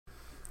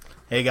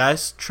Hey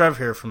guys, Trev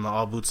here from the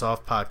All Boots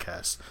Off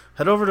podcast.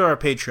 Head over to our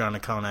Patreon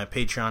account at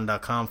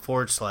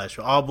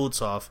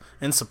patreon.com/allbootsoff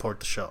and support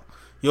the show.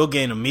 You'll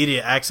gain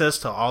immediate access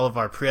to all of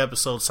our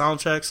pre-episode sound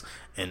checks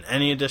and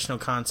any additional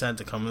content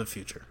to come in the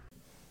future.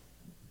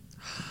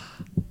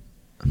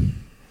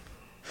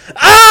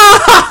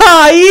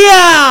 Ah,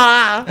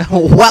 yeah!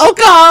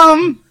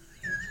 Welcome!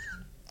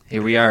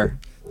 Here we are.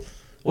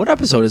 What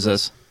episode is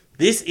this?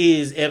 This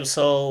is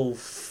episode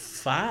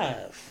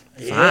 5.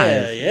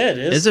 Yeah, it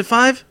is. Is it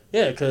 5?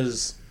 Yeah,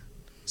 because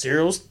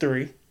 0's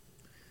 3,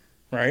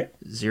 right?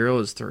 0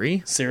 is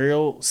 3?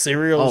 Cereal's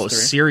 3.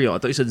 Cereal. I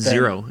thought you said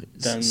 0.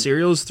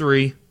 Cereal's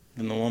 3.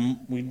 Then the one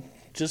we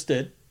just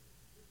did.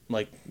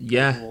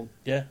 Yeah.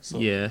 So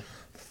Yeah.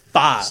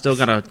 5. Still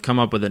gotta come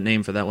up with a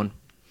name for that one.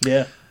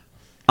 Yeah.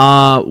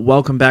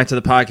 Welcome back to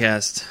the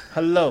podcast.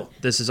 Hello.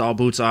 This is All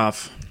Boots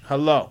Off.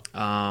 Hello.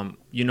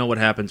 You know what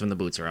happens when the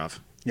boots are off.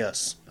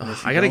 Yes.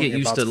 I gotta get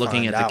used to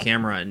looking at the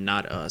camera and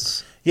not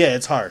us. Yeah,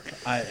 it's hard.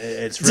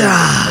 It's really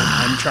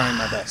hard. I'm trying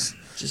my best.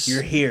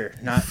 You're here,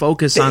 not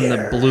focus there. on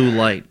the blue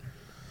light.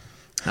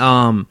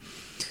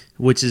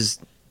 Which is,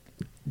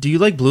 do you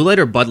like Blue Light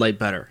or Bud Light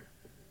better?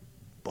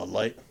 Bud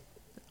Light.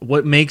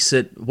 What makes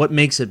it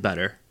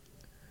better?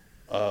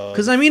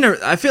 Because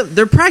I feel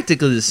they're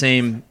practically the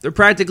same. They're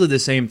practically the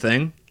same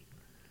thing.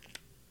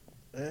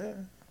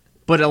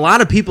 But a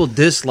lot of people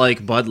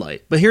dislike Bud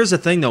Light. But here's the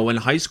thing, though: in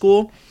high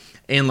school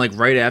and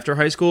right after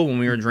high school, when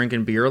we were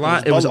drinking beer a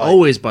lot, it was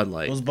always Bud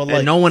Light. It was Bud Light,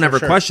 and no one ever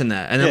sure. questioned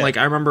that. And then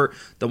I remember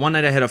the one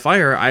night I had a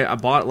fire, I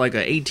bought an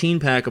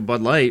 18-pack of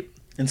Bud Light.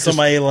 And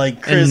somebody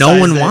and no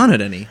one wanted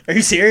any. Are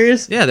you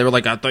serious? Yeah, they were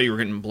like, I thought you were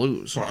getting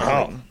blues.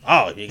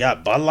 Oh, you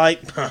got Bud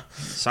Light?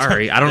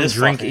 Sorry, I don't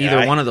drink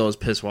either one of those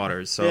piss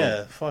waters. So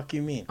yeah, fuck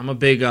you mean. I'm a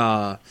big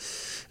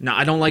no,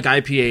 I don't like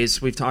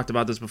IPAs. We've talked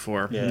about this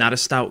before. Yeah. Not a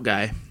stout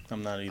guy.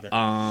 I'm not either.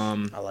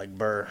 I like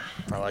Burr.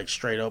 I like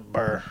straight up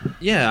Burr.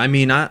 Yeah, I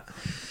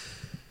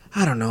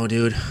don't know,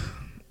 dude.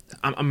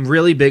 I'm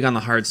really big on the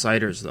hard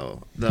ciders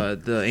though.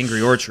 The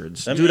Angry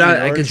Orchards. Dude,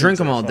 I could drink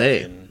them all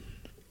day.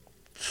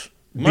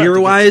 Beer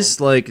wise,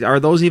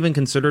 are those even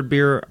considered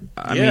beer?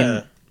 I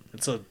mean,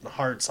 it's a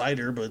hard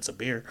cider, but it's a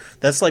beer.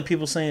 That's like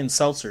people saying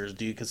seltzers.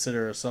 Do you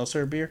consider a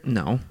seltzer a beer?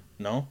 No.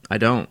 No? I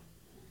don't.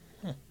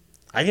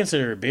 I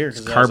consider it a beer. It's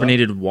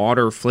carbonated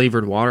water,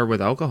 flavored water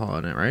with alcohol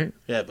in it, right?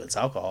 Yeah, but it's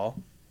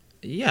alcohol.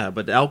 Yeah,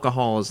 but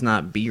alcohol is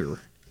not beer.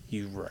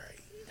 You're right.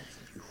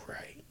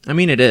 I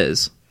mean, it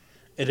is.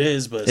 It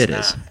is, but it's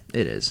not.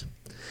 It is.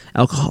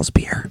 Alcohol's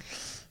beer.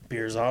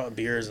 Beer is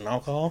an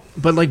alcohol?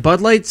 But Bud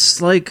Light's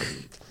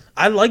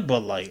I like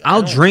Bud Light.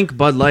 I'll drink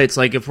Bud Lights.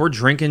 If we're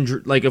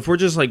drinking, if we're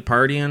just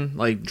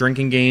partying,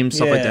 drinking games,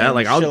 stuff like that.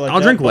 I'll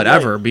drink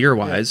whatever beer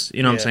wise.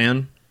 You know what I'm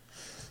saying?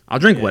 I'll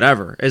drink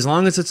whatever as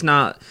long as it's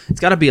not. It's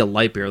got to be a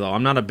light beer though.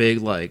 I'm not a big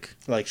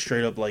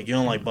straight up you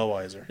don't like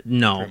Budweiser.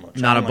 No,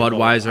 not a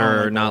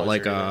Budweiser. Not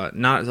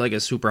like a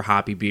super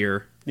hoppy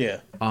beer.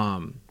 Yeah.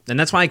 And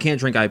that's why I can't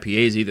drink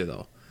IPAs either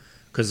though,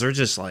 because they're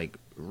just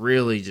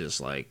really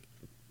just I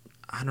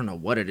don't know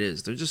what it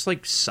is. They're just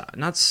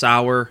not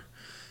sour.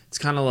 It's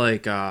kind of I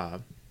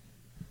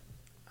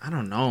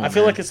don't know. I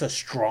feel like it's a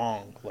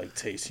strong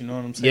taste. You know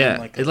what I'm saying?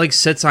 Yeah, it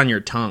sits on your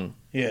tongue.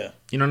 Yeah.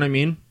 You know what I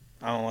mean?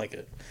 I don't like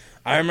it.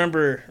 I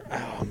remember,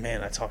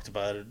 I talked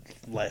about it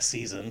last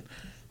season.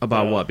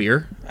 About what,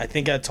 beer? I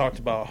think I talked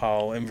about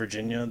how in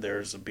Virginia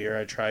there's a beer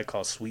I tried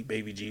called Sweet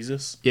Baby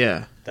Jesus.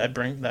 Yeah. That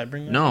bring that?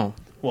 No.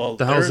 Well,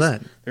 the hell is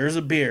that? There's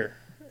a beer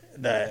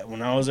that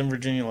when I was in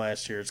Virginia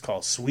last year, it's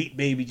called Sweet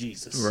Baby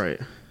Jesus. Right.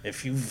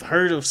 If you've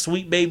heard of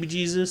Sweet Baby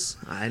Jesus,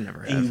 I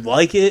never have. And you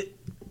like it,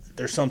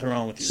 there's something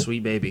wrong with you.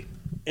 Sweet Baby.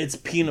 It's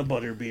peanut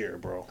butter beer,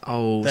 bro.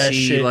 Oh, that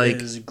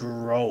shit is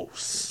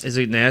gross. Is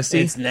it nasty?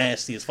 It's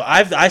nasty as fuck.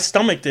 I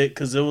stomached it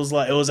because it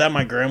was at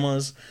my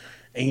grandma's,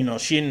 and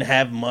she didn't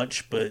have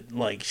much, but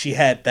she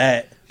had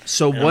that.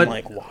 So what?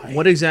 I'm why?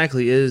 What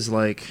exactly is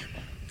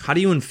how do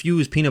you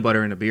infuse peanut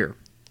butter in a beer?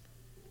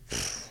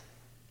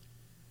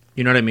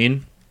 You know what I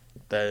mean?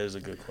 That is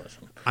a good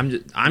question.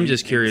 I'm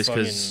just curious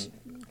because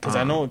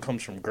I know it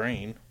comes from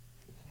grain.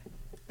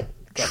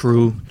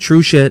 True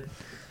shit.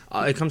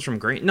 It comes from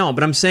grain. No,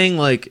 but I'm saying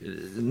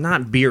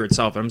not beer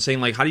itself. I'm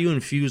saying how do you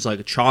infuse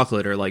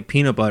chocolate or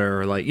peanut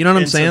butter or you know what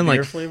I'm saying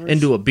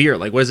into a beer?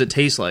 What does it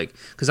taste like?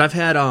 Because I've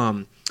had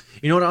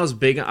you know what I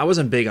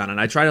wasn't big on it.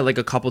 I tried it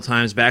a couple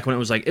times back when it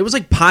was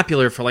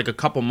popular for a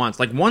couple months.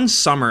 One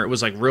summer it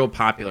was real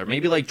popular.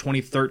 Maybe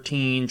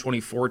 2013,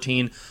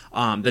 2014.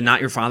 The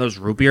Not Your Father's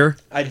root beer.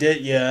 I did,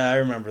 yeah, I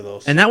remember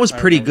those. And that was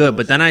pretty good.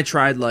 But then I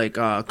tried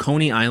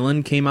Coney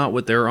Island came out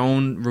with their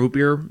own root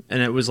beer,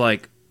 and it was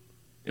way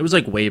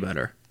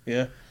better.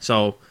 Yeah.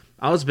 So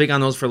I was big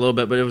on those for a little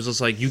bit, but it was just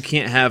you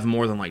can't have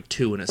more than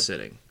 2 in a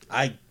sitting.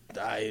 I'm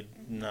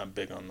not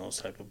big on those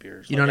type of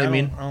beers. You know what I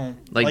mean? I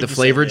don't, the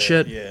flavored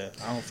shit? Yeah,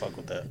 I don't fuck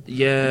with that.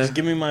 Yeah. Just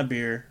give me my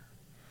beer.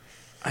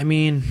 I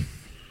mean...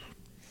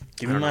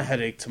 Give me my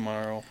headache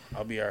tomorrow.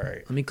 I'll be all right.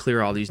 Let me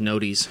clear all these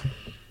noties.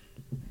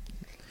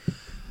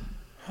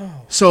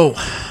 So,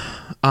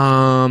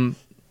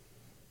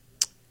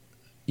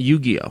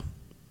 Yu-Gi-Oh!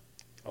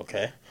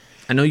 Okay.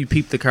 I know you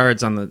peeped the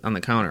cards on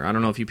the counter. I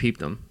don't know if you peeped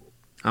them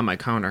on my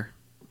counter,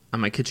 on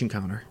my kitchen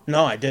counter.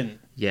 No, I didn't.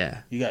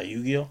 Yeah. You got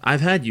Yu-Gi-Oh?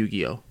 I've had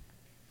Yu-Gi-Oh.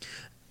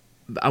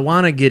 I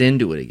want to get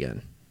into it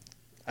again.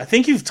 I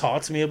think you've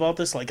talked to me about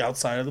this, like,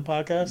 outside of the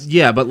podcast.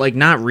 Yeah, but, like,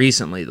 not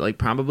recently. Like,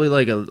 probably,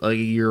 like a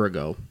year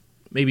ago.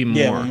 Maybe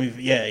more.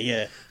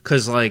 Yeah.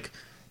 Because, like,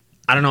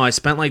 I don't know. I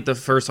spent, like, the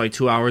first, like,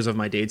 2 hours of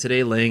my day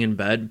today laying in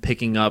bed,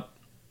 picking up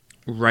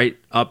right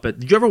up at...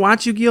 Did you ever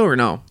watch Yu-Gi-Oh or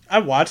no? I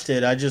watched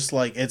it. I just,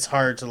 like, it's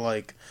hard to,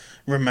 like,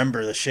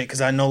 remember the shit.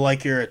 Because I know,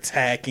 like, your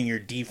attack and your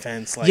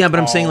defense, like... Yeah, but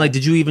I'm saying, like,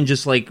 did you even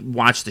just, like,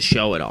 watch the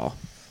show at all?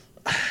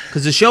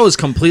 Because the show is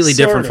completely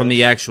different from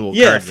the actual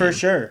card for game.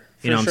 Sure.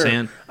 You know what I'm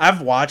saying? I've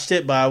watched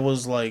it, but I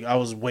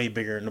was way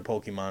bigger into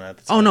Pokemon at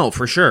the time. Oh, no,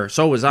 for sure.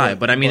 So was I.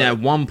 But I mean, at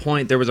one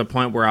point, there was a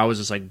point where I was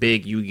just like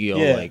big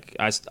Yu-Gi-Oh! Like,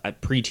 I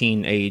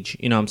preteen age.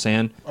 You know what I'm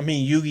saying? I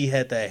mean, Yugi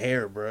had that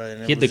hair, bro.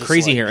 And he had the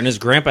crazy hair, and his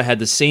grandpa had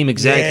the same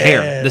exact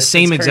hair. The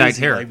same exact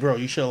hair. Like, bro,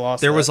 you should have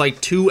lost There was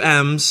like two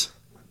M's,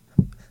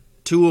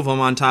 two of them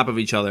on top of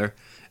each other,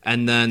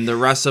 and then the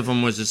rest of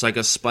them was just like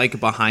a spike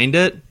behind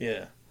it.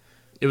 Yeah.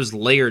 It was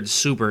layered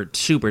super,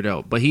 super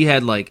dope. But he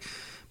had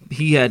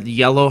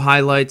yellow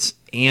highlights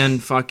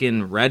and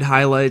fucking red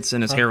highlights,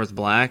 and his hair was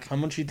black. How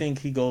much you think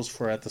he goes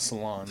for at the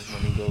salon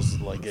when he goes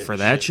to, like, get for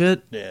that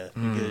shit? Yeah,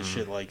 get his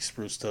shit, like,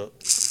 spruced up.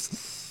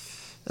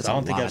 I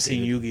don't think I've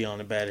seen Yugi on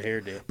a bad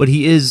hair day. But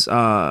he is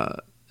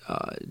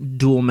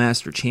dual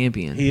master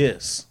champion. He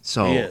is.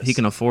 So he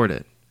can afford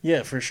it.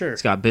 Yeah, for sure.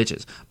 He's got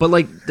bitches. But,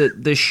 like,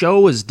 the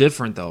show is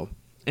different, though,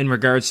 in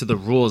regards to the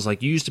rules.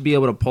 Like, you used to be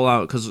able to pull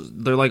out, because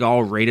they're, like,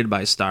 all rated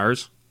by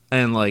stars,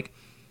 and, like,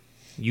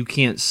 you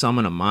can't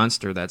summon a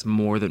monster that's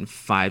more than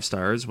 5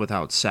 stars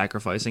without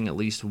sacrificing at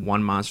least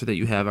one monster that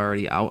you have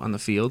already out on the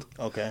field.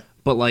 Okay.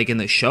 But, like, in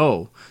the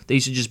show, they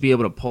used to just be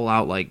able to pull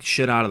out, like,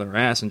 shit out of their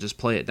ass and just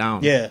play it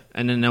down. Yeah.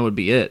 And then that would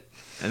be it.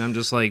 And I'm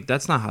just like,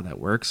 that's not how that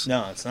works.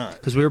 No, it's not.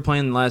 Because we were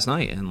playing last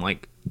night, and,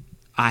 like,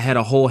 I had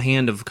a whole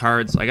hand of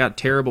cards. I got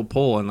terrible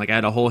pull, and, like, I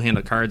had a whole hand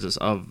of cards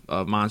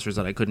of monsters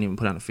that I couldn't even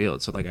put on the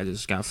field. So, like, I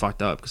just got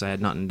fucked up because I had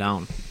nothing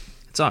down.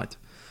 It sucked.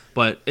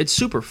 But it's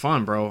super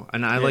fun, bro.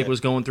 And I was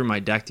going through my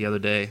deck the other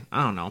day.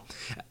 I don't know.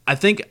 I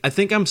think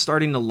I'm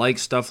starting to like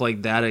stuff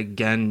like that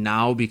again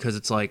now, because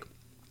it's like,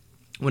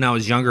 when I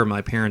was younger,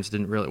 my parents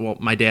didn't really... Well,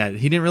 my dad,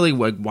 he didn't really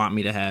want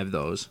me to have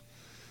those.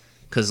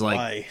 Because, like,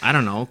 why? I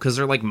don't know. Because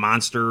they're, like,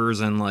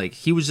 monsters, and, like,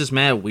 he was just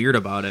mad weird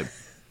about it.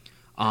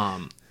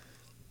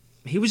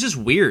 He was just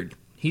weird.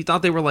 He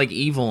thought they were, like,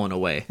 evil in a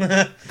way.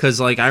 Because,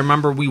 like, I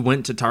remember we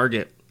went to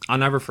Target. I'll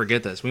never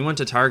forget this. We went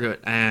to Target,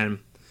 and...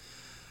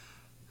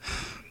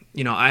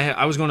 You know,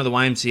 I was going to the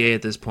YMCA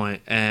at this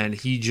point, and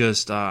he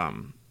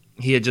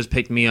had just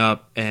picked me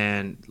up,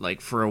 and, like,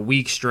 for a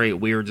week straight,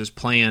 we were just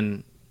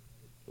playing.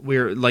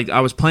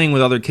 I was playing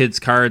with other kids'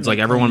 cards. Like,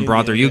 everyone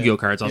brought their Yu-Gi-Oh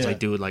cards. I was like,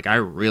 dude, like, I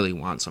really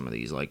want some of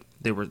these. Like,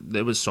 it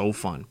was so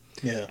fun.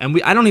 Yeah. And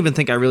I don't even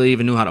think I really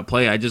even knew how to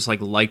play. I just, like,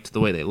 liked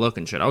the way they look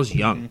and shit. I was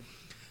young.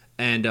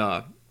 And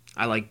I,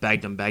 like,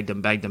 bagged them.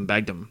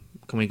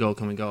 Can we go?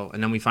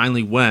 And then we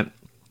finally went,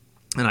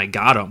 and I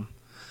got them.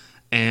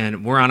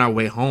 And we're on our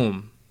way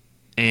home.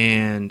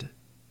 And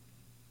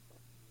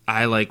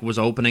I, like, was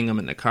opening them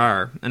in the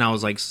car, and I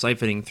was, like,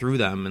 siphoning through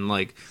them and,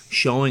 like,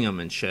 showing them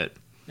and shit.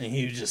 And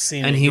he was just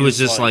seeing and he was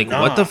just like,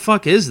 nah. What the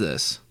fuck is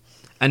this?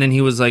 And then he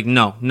was like,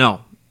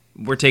 no,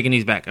 we're taking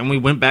these back. And we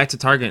went back to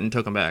Target and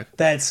took them back.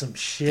 That's some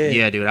shit.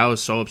 Yeah, dude, I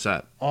was so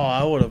upset. Oh,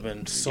 I would have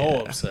been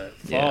so upset.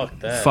 Fuck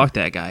that. Fuck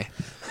that guy.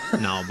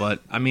 No,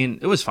 but, I mean,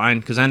 it was fine,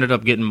 because I ended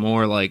up getting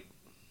more, like,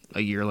 a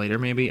year later,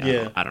 maybe.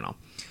 Yeah. I don't know.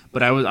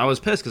 But I was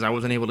pissed, because I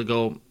wasn't able to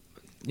go...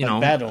 You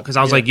know, because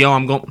I was like, yo,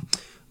 I'm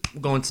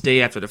going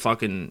today after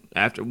when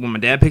my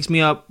dad picks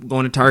me up,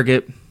 going to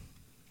Target.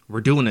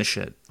 We're doing this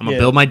shit. I'm going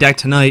to build my deck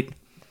tonight.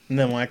 And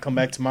then when I come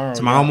back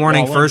tomorrow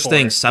morning, first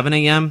thing, 7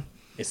 a.m.,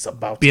 it's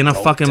about be in a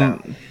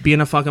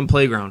fucking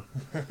playground.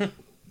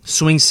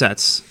 Swing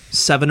sets,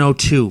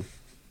 7:02.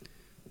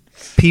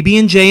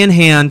 PB&J in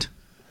hand.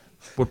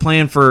 We're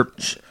playing for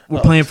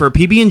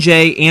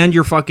PB&J and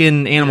your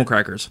fucking animal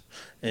crackers.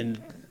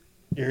 And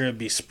you're going to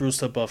be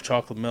spruced up off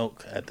chocolate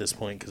milk at this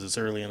point because it's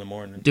early in the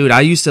morning. Dude,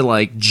 I used to,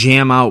 like,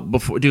 jam out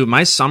before. Dude,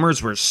 my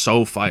summers were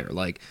so fire.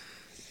 Like,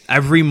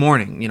 every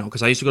morning, you know,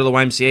 because I used to go to the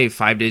YMCA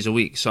 5 days a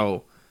week.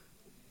 So,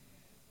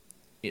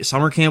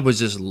 summer camp was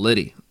just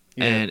litty.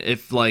 Yeah. And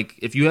if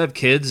you have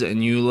kids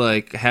and you,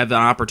 like, have the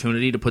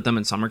opportunity to put them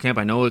in summer camp,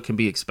 I know it can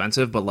be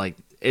expensive, but, like,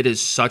 it is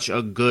such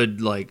a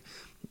good, like,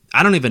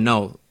 I don't even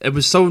know. It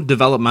was so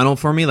developmental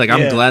for me. Like,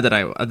 I'm glad that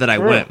I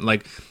went.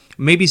 Like,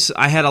 maybe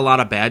I had a lot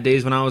of bad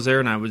days when I was there,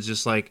 and I was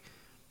just like,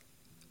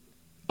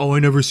 oh, I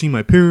never seen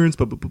my parents,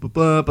 blah, blah, blah,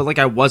 blah, but, like,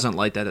 I wasn't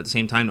like that at the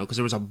same time, though, because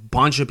there was a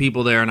bunch of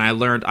people there, and I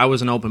learned, I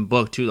was an open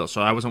book, too, though,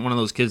 so I wasn't one of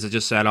those kids that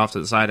just sat off to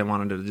the side and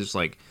wanted to just,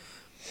 like,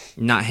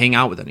 not hang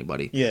out with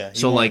anybody. Yeah.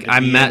 So, like, I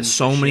met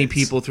so many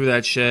people through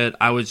that shit.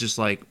 I was just,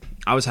 like,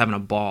 I was having a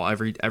ball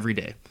every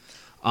day.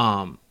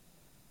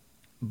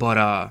 But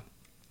I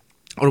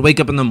would wake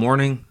up in the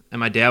morning, and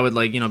my dad would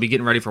like, be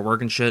getting ready for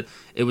work and shit,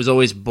 it was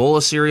always bowl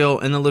of cereal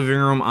in the living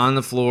room on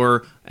the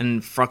floor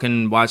and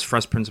fucking watch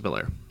Fresh Prince of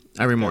Bel-Air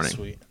every morning. That's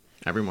sweet.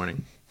 Every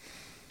morning.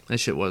 That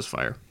shit was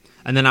fire.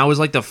 And then I was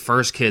like the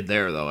first kid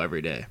there though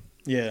every day.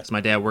 Yeah. Because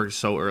my dad worked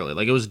so early.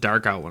 Like it was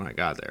dark out when I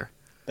got there.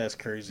 That's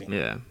crazy.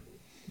 Yeah.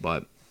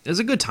 But it was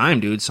a good time,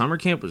 dude. Summer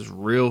camp was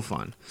real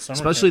fun.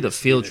 Especially the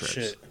field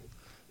trips.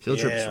 Field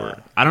trips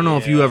were. I don't know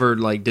if you ever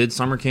like did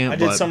summer camp. I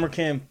did summer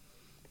camp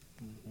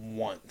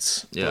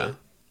once. Yeah.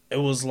 It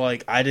was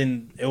like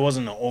it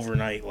wasn't an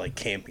overnight like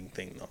camping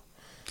thing though.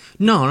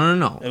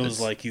 No. It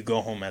was like you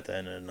go home at the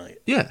end of the night.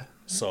 Yeah.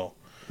 So.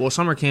 Well,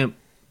 summer camp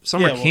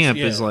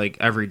is like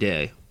every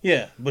day.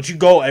 Yeah, but you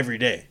go every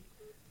day.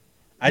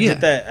 I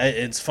did that.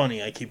 It's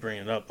funny. I keep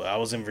bringing it up, but I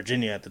was in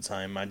Virginia at the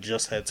time. I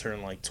just had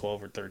turned like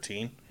 12 or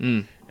 13,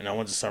 and I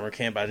went to summer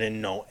camp. I didn't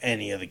know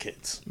any of the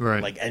kids,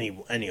 right? Like any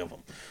of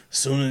them. As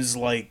soon as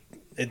like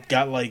it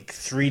got like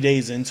 3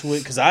 days into it,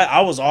 because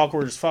I was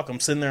awkward as fuck. I'm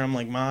sitting there. I'm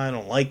like, I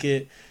don't like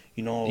it.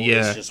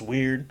 It's just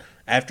weird.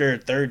 After a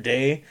third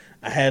day,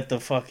 I had the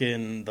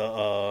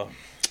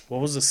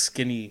what was the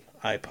skinny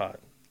iPod?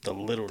 The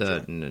little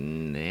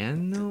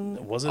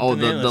Nano? Was it the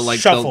Nano? The like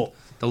Shuffle.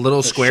 The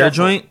little square Shuffle.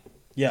 joint?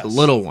 Yes. The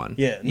little one.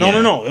 Yeah.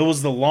 No. It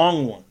was the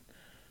long one.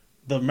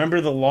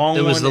 Remember the long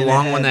one? It was the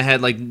long one that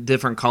had like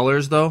different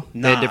colors though?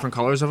 Nah. They had different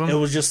colors of them? It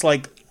was just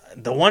like,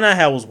 the one I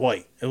had was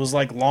white. It was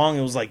like long.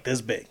 It was like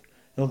this big.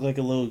 It looked like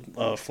a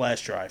little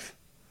flash drive.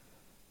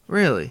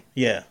 Really?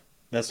 Yeah.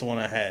 That's the one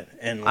I had.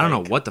 And I don't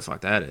know what the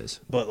fuck that is.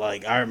 But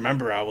like, I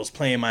remember I was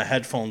playing my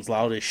headphones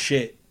loud as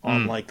shit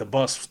on like the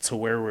bus to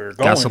where we were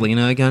going.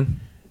 Gasolina again?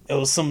 It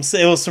was some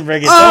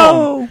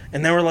reggaeton,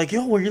 and they were like,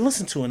 "Yo, what you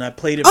listen to?" And I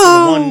played it for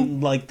the one,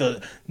 like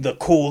the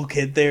cool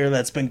kid there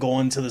that's been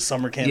going to the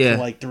summer camp for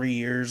like 3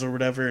 years or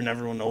whatever, and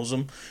everyone knows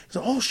him. He's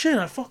like, "Oh shit,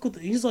 I fuck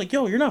with." He's like,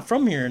 "Yo, you're not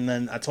from here." And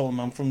then I told him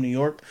I'm from New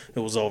York.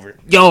 It was over.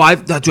 Yo, I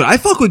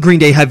fuck with Green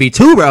Day heavy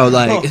too, bro.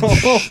 Like,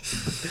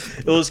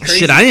 it was crazy.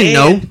 Shit, I didn't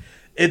know.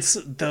 It's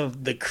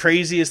the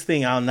craziest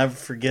thing. I'll never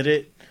forget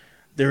it.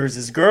 There was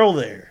this girl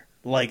there.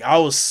 Like, I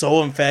was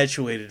so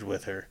infatuated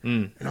with her.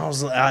 And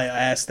I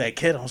asked that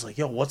kid, I was like,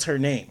 yo, what's her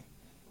name?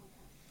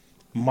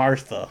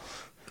 Martha.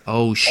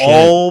 Oh, shit.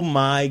 Oh,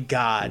 my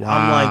God.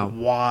 Wow.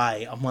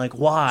 I'm like,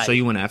 why? So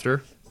you went after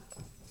her?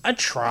 I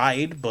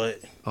tried, but...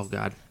 Oh,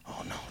 God.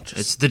 Oh, no.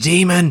 It's the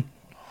demon.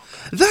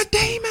 The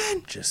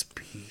demon. Just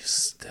be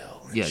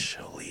still and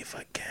she'll leave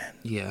again.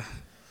 Yeah.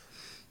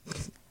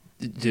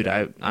 Dude,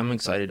 I'm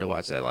excited to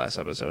watch that last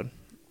episode.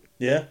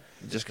 Yeah?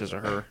 Just because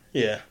of her.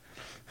 Yeah.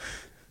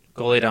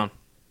 Go lay down.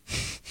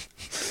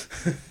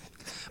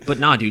 But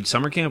nah, dude,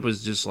 summer camp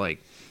was just like,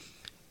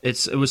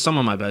 it was some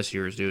of my best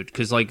years, dude.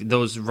 Because like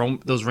those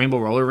rainbow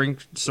roller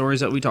rink stories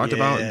that we talked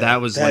about, that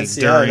was like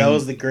during. That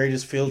was the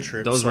greatest field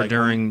trip. Those were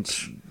during.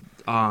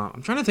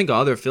 I'm trying to think of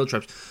other field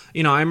trips.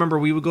 I remember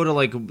we would go to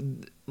like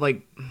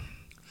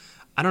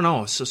I don't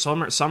know. So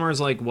summer is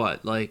like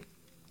what, like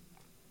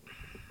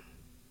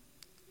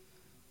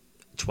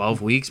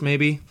 12 weeks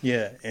maybe.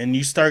 Yeah, and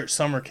you start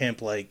summer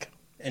camp like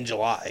in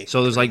July.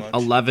 So there's like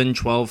 11,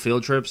 12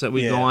 field trips that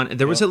we go on.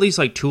 There was at least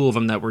like 2 of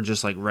them that were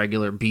just like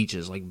regular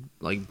beaches,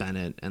 like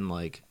Bennett and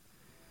like,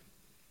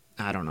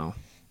 I don't know,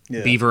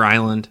 Beaver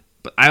Island.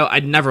 But I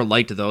never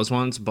liked those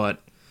ones. But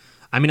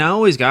I mean, I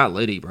always got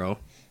litty, bro.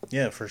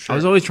 Yeah, for sure. I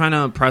was always trying to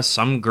impress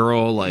some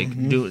girl, like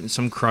doing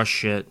some crush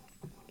shit.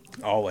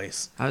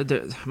 Always.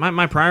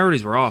 My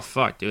priorities were all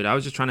fucked, dude. I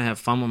was just trying to have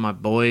fun with my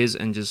boys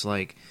and just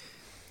like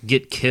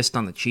get kissed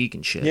on the cheek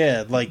and shit.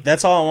 Yeah, like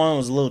that's all I wanted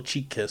was a little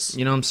cheek kiss.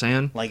 You know what I'm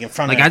saying? Like in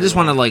front of I just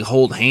want to like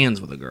hold hands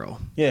with a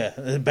girl.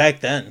 Yeah, back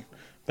then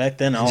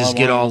all just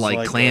get all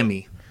like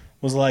clammy.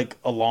 Was like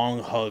a long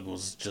hug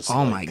was just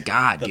my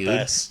god, the dude.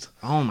 Best.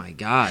 Oh my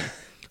god.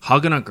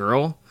 Hugging a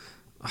girl?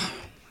 Oh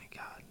my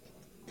god.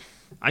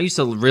 I used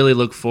to really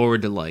look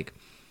forward to like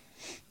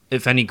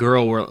if any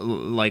girl were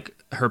like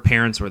her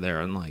parents were there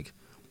and like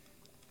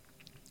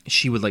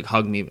she would like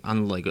hug me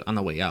on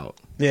the way out.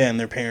 Yeah, and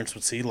their parents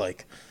would see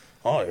like,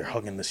 oh, you're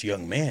hugging this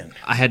young man.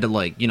 I had to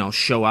like,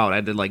 show out. I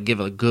had to like give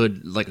a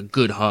good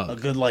hug. A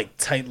good like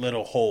tight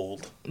little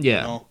hold.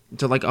 Yeah.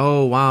 To like,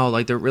 oh wow,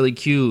 like they're really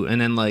cute. And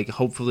then like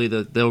hopefully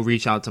they'll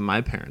reach out to my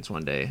parents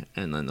one day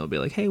and then they'll be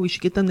like, hey, we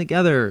should get them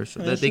together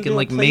so that they can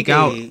like make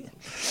out.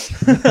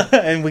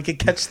 And we could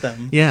catch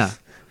them. Yeah.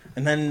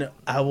 And then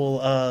I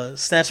will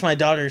snatch my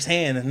daughter's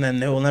hand and then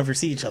they will never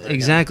see each other again.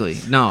 Exactly.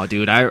 No,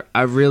 dude,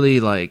 I really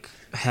like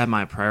had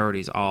my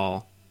priorities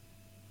all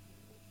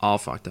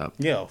fucked up.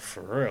 Yo,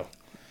 for real.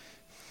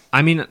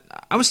 I mean,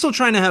 I was still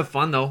trying to have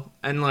fun though,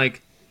 and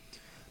like,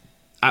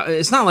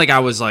 it's not like I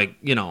was like,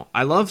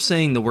 I love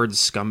saying the word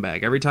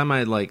scumbag. Every time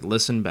I like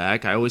listen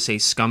back, I always say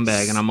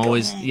scumbag, and I'm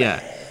always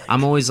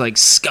like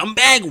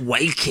scumbag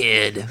white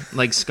kid.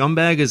 Like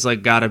scumbag is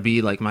like gotta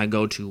be like my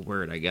go-to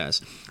word, I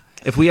guess.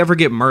 If we ever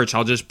get merch,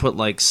 I'll just put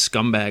like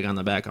scumbag on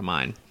the back of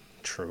mine.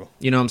 True.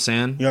 You know what I'm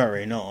saying? You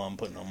already know I'm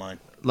putting on mine.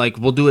 Like,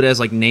 we'll do it as,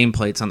 like,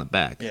 nameplates on the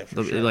back. Yeah,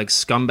 for sure. Like,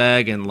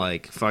 scumbag and,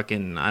 like,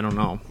 fucking, I don't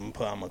know. I'm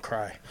gonna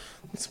cry.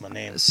 That's my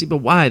name. See, but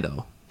why,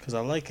 though?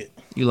 Because I like it.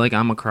 You like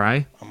I'ma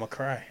Cry? I'ma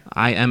Cry.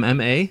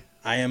 IMMA?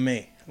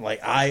 IMA. Like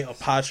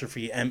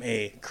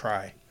I''MA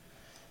cry.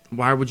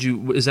 Why would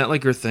you... Is that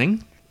like your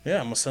thing?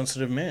 Yeah, I'm a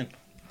sensitive man.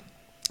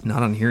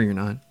 Not on here, you're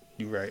not.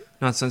 You're right.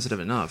 Not sensitive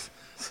enough.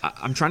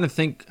 I'm trying to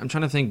think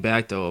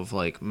back, though, of,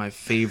 like, my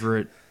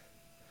favorite...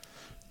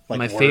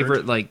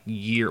 favorite, like,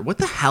 year. What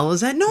the hell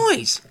is that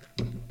noise?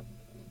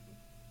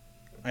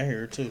 I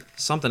hear it, too.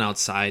 Something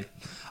outside.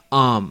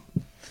 Run.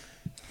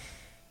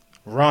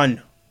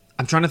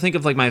 I'm trying to think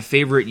of, like, my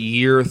favorite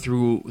year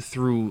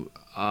through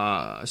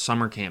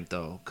summer camp,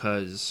 though,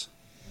 because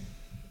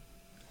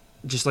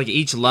just like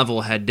each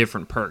level had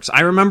different perks.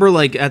 I remember,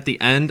 like, at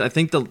the end, I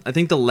think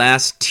the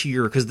last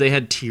tier, because they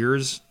had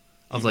tiers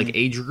of like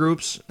age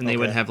groups, and they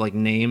would have like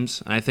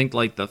names. And I think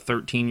like the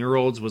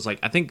 13-year-olds was like,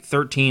 I think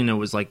 13 it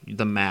was like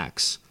the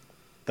max.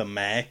 The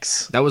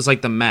max. That was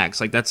like the max.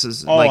 Like that's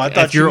like I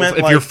thought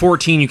if you're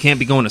 14, you can't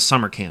be going to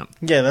summer camp.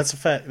 Yeah, that's a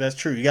fact. That's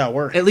true. You gotta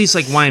work. At least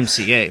like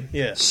YMCA.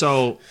 Yeah.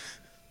 So,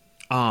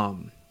 I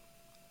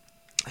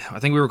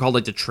think we were called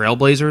like the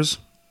Trailblazers.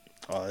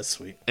 Oh, that's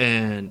sweet.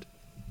 And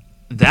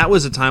that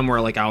was a time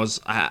where like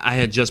I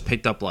had just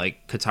picked up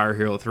like Guitar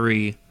Hero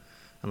 3,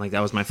 and like that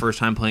was my first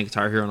time playing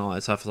Guitar Hero and all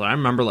that stuff. So I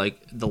remember like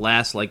the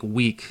last like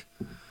week,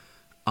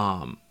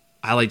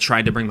 I like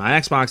tried to bring my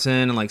Xbox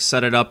in and like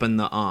set it up in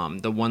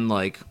the one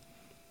like,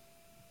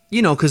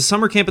 you know, because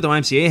summer camp at the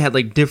YMCA had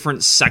like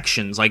different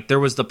sections. Like there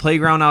was the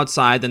playground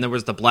outside, then there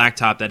was the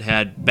blacktop that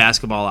had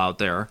basketball out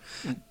there.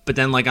 But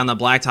then like on the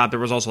blacktop there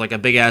was also like a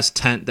big ass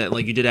tent that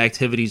like you did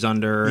activities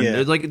under. Yeah. And it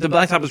was, like the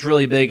blacktop was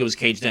really big. It was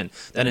caged in.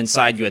 Then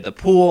inside you had the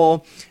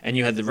pool and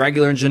you had the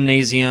regular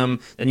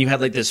gymnasium. Then you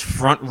had like this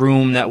front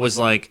room that was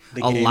like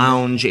a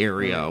lounge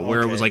area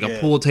where it was like a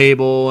pool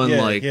table and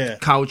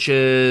like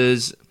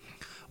couches.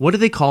 What do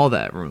they call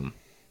that room?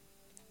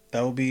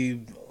 That would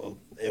be...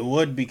 It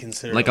would be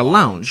considered like a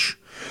lounge.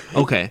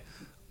 Okay.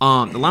 The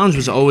lounge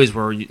was always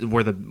where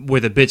the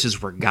bitches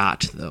were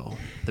got, though.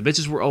 The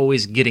bitches were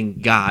always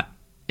getting got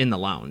in the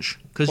lounge.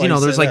 Because, you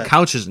know, there's like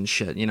couches and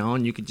shit, you know,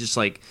 and you could just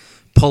like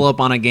pull up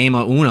on a game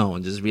of Uno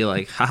and just be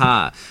like,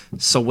 haha,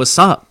 so what's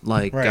up?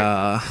 Like,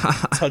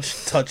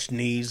 touch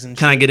knees and shit.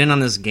 Can I get in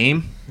on this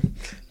game?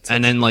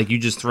 And then like you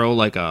just throw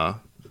like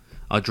a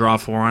draw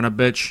 4 on a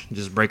bitch,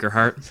 just break her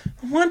heart.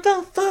 What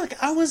the fuck?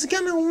 I was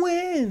gonna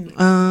win.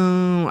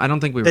 I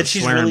don't think we were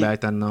swearing back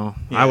then, though.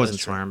 Yeah, I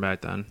wasn't swearing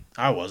back then.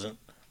 I wasn't.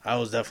 I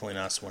was definitely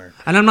not swearing.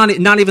 And I'm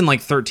not even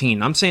like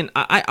 13. I'm saying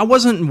I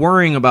wasn't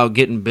worrying about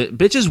getting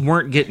bitches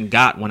weren't getting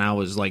got when I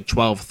was like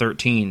 12,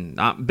 13.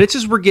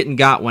 Bitches were getting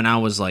got when I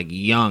was like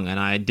young, and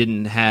I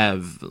didn't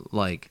have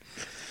like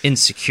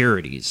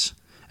insecurities,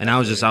 and I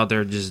was just out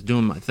there just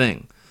doing my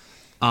thing.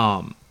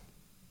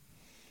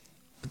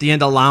 At the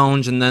end of the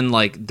lounge, and then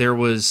like there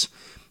was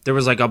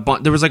like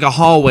a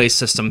hallway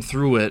system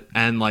through it,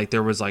 and like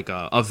there was like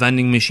a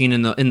vending machine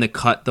in the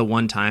cut the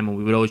one time, and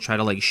we would always try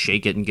to like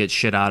shake it and get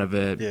shit out of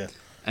it. Yeah,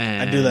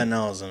 and I do that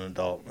now as an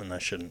adult, and I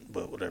shouldn't,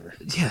 but whatever.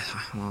 Yeah,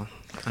 well,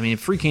 I mean,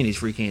 free candy's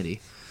free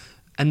candy.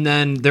 And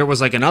then there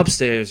was like an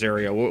upstairs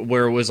area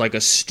where it was like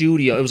a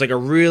studio. It was like a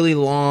really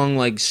long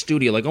like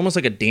studio, like almost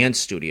like a dance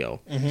studio.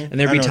 Mm-hmm. And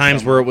there'd be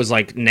times where it was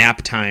like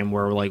nap time,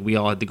 where like we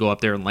all had to go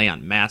up there and lay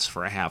on mats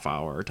for a half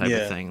hour type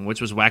of thing,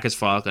 which was whack as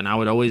fuck. And I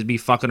would always be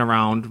fucking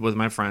around with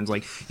my friends,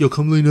 like, yo,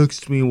 come lay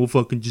next to me and we'll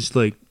fucking just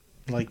like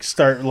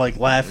start like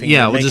laughing.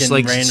 Yeah, we'll just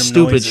like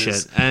stupid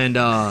noises. Shit. And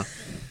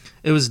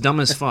it was dumb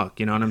as fuck,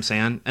 you know what I'm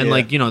saying? And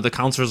like, you know, the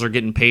counselors are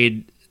getting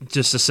paid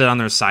just to sit on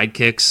their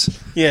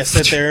sidekicks. Yeah,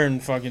 sit there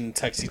and fucking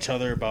text each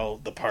other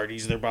about the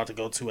parties they're about to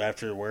go to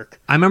after work.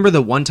 I remember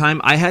the one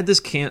time I had this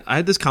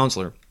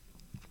counselor,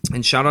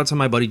 and shout out to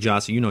my buddy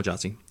Jossie. You know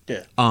Jossie.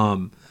 Yeah.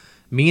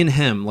 Me and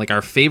him, like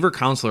our favorite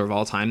counselor of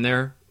all time.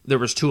 There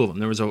was 2 of them.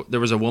 There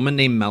was a woman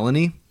named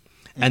Melanie,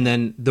 and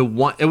then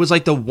it was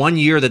like the 1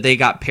 year that they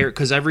got paired,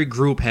 because every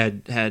group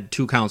had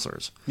 2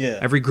 counselors. Yeah.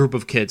 Every group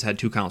of kids had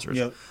 2 counselors.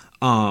 Yep.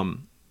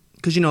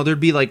 Because you know there'd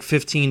be like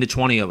 15 to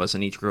 20 of us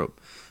in each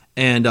group.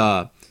 And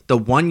the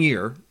 1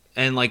 year,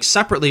 and like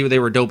separately they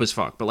were dope as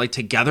fuck, but like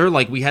together,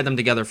 like we had them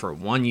together for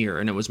 1 year,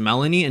 and it was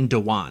Melanie and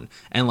Dewan,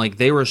 and like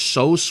they were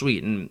so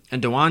sweet, and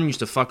Dewan used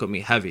to fuck with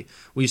me heavy.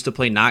 We used to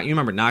play you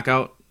remember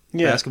Knockout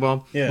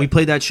basketball? Yeah. We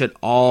played that shit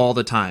all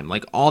the time,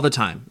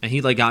 and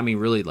he like got me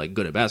really like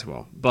good at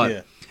basketball.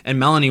 But and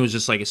Melanie was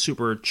just like a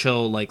super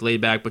chill, like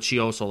laid back, but she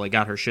also like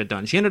got her shit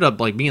done. She ended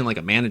up like being like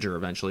a manager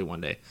eventually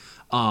one day,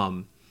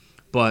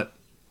 but.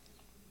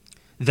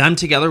 Them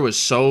together was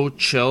so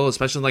chill,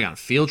 especially like on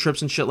field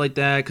trips and shit like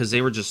that, because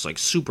they were just like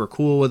super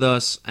cool with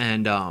us,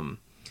 and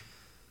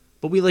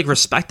but we like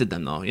respected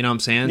them though, you know what I'm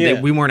saying? Yeah.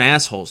 We weren't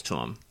assholes to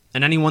them,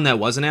 and anyone that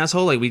was an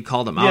asshole, like we'd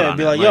call them out. Yeah,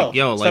 be like,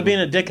 yo, stop being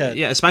a dickhead.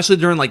 Yeah, especially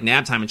during like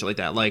nap time and shit like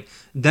that. Like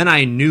then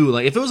I knew,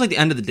 like if it was like the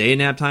end of the day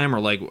nap time,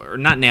 or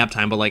not nap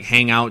time, but like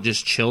hang out,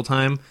 just chill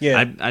time. Yeah,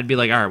 I'd be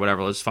like, all right,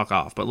 whatever, let's fuck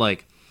off. But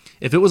like.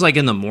 If it was like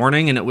in the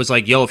morning and it was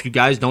like, yo, if you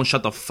guys don't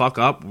shut the fuck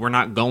up, we're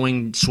not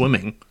going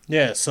swimming.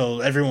 Yeah,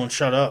 so everyone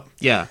shut up.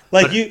 Yeah.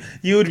 Like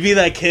you would be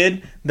that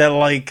kid that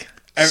like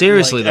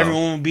Seriously, like,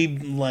 everyone would be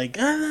like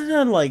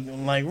ramble,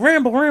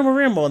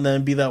 and then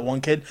it'd be that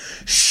one kid,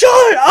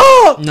 shut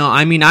up. No,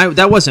 I mean,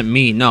 that wasn't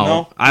me.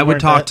 No, I would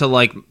talk to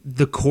like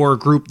the core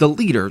group, the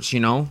leaders, you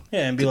know.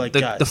 Yeah, and be like,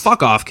 the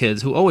fuck off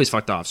kids who always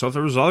fucked off. So if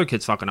there was other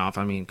kids fucking off,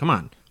 I mean, come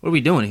on, what are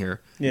we doing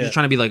here? Yeah. You're just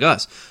trying to be like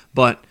us.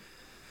 But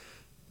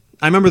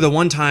I remember the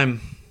one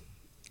time,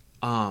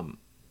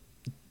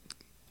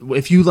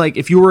 if you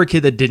were a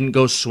kid that didn't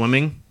go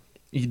swimming,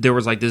 there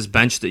was like this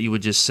bench that you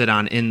would just sit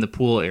on in the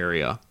pool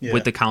area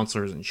with the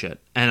counselors and shit.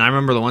 And I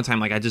remember the one time,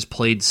 like, I just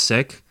played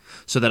sick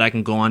so that I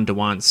can go on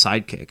Dewan's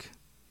sidekick.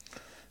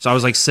 So I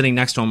was like sitting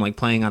next to him, like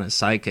playing on his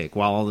sidekick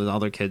while all the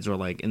other kids were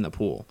like in the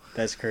pool.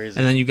 That's crazy.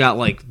 And then you got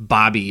like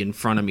Bobby in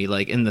front of me,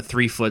 like in the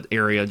 3-foot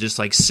area, just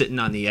like sitting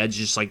on the edge,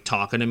 just like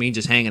talking to me,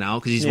 just hanging out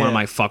because he's one of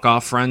my fuck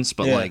off friends.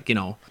 But like, you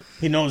know,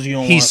 he knows you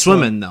don't. He's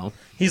swimming though.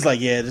 He's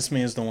like, yeah, this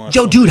man's the one.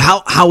 Yo, dude,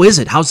 how is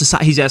it? How's the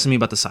side? He's asking me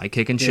about the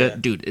sidekick and shit. Yeah.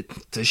 Dude,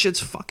 this shit's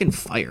fucking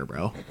fire,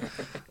 bro.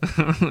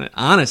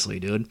 Honestly,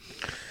 dude,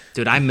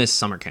 I miss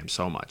summer camp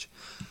so much.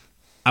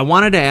 I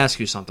wanted to ask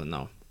you something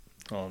though.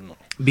 Oh no.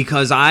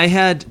 Because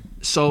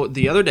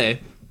the other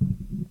day,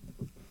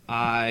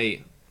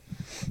 I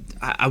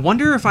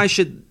wonder if I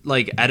should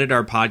like edit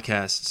our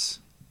podcasts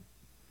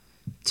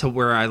to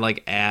where I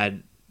like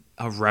add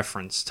a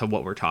reference to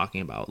what we're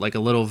talking about, like a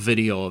little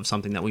video of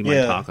something that we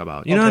might talk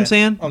about. You know what I'm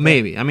saying? Okay.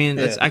 Maybe. I mean,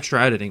 it's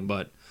extra editing,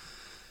 but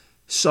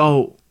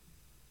so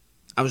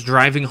I was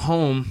driving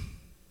home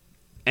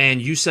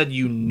and you said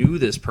you knew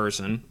this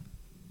person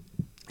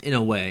in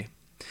a way,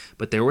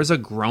 but there was a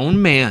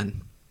grown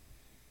man,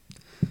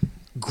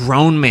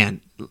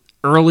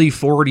 early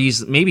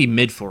 40s, maybe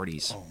mid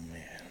 40s. Oh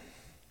man.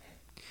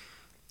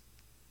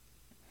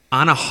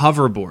 On a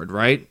hoverboard,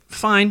 right?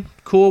 Fine,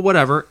 cool,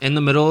 whatever, in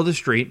the middle of the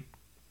street.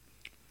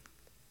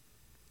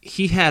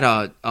 He had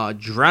a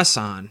dress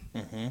on,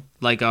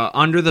 like a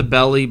under the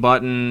belly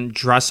button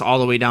dress all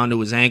the way down to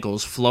his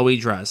ankles, flowy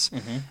dress,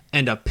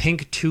 and a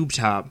pink tube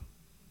top.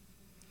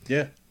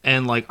 Yeah.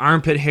 And like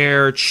armpit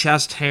hair,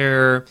 chest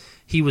hair.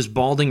 He was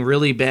balding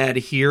really bad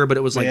here, but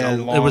it was like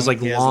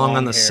long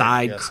on the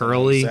side, yes,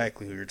 curly.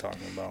 Exactly who you're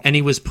talking about. And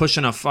he was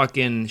pushing a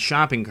fucking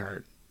shopping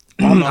cart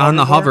on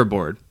the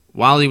hoverboard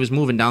while he was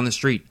moving down the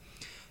street.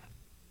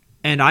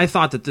 And I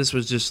thought that this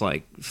was just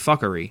like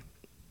fuckery.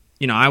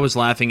 You know, I was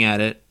laughing at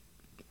it.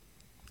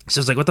 So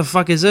I was like, what the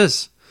fuck is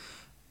this?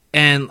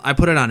 And I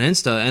put it on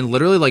Insta, and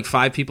literally like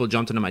 5 people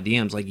jumped into my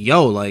DMs like,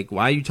 yo, like,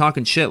 why are you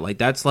talking shit? Like,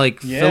 that's like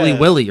Philly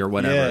Willy or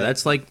whatever. Yeah.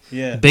 That's like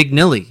Big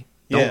Nilly.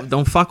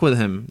 Don't fuck with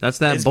him. That's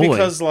that it's boy.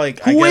 Because,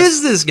 like, Who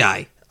is this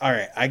guy? All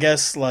right, I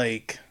guess,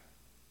 like,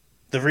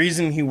 the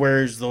reason he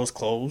wears those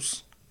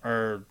clothes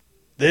are...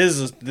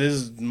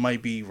 This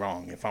might be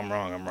wrong. If I'm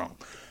wrong, I'm wrong.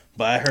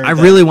 But I heard I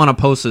really want to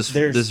post this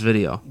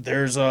video.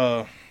 There's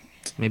a...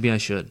 Maybe I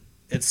should.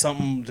 It's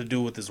something to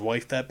do with his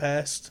wife that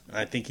passed. And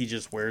I think he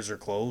just wears her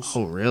clothes.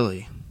 Oh,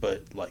 really?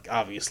 But, like,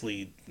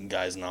 obviously, the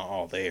guy's not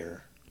all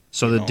there.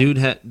 So the dude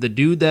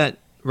that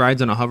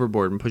rides on a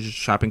hoverboard and pushes a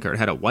shopping cart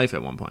had a wife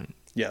at one point.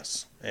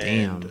 Yes.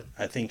 And damn.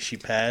 I think she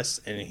passed,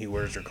 and he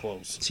wears her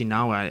clothes. See,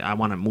 now I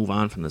want to move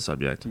on from the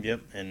subject.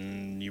 Yep,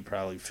 and you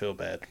probably feel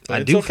bad.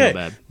 But I do feel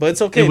bad. But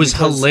it's okay. It was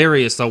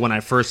hilarious, though, when I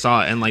first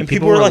saw it. And, like,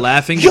 people were like,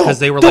 laughing because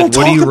they were like,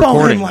 what are you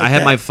recording? Like I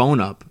had my phone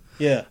up.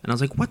 Yeah. And I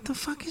was like, what the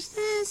fuck is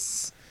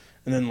this?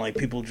 And then, like,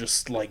 people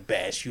just, like,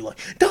 bash you, like,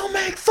 don't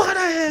make fun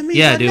of him. He's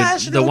yeah,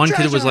 dude. The one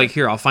kid was like,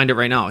 here, I'll find it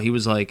right now. He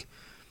was like,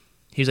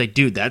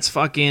 dude, that's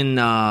fucking,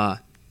 that's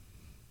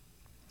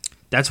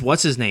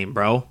what's his name,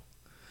 bro?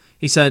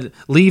 He said,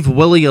 leave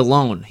Willie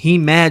alone. He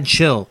mad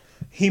chill.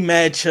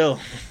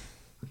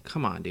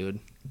 Come on, dude.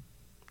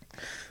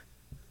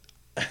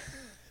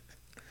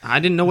 I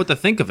didn't know what to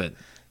think of it.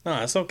 No,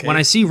 that's okay. When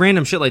I see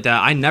random shit like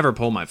that, I never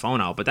pull my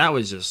phone out, but that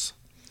was just...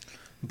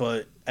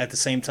 But at the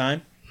same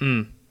time,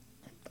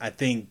 I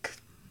think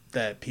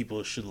that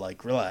people should,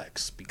 like,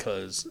 relax,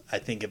 because I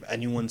think if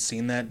anyone's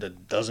seen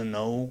that doesn't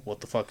know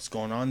what the fuck is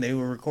going on, they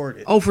will record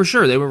it. Oh, for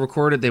sure. They would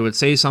record it. They would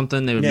say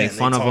something. They would make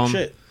fun of them.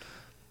 Shit.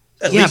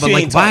 At least but,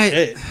 like, why...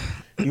 Shit.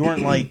 You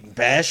weren't, like,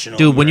 bashing them.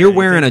 Dude, when you're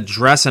wearing a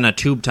dress and a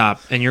tube top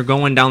and you're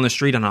going down the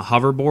street on a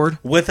hoverboard...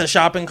 With a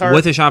shopping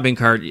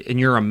cart? And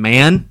you're a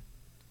man,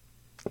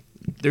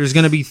 there's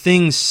going to be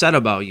things said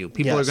about you.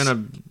 People are going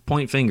to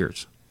point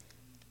fingers.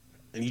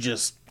 And you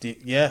just...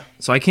 Yeah.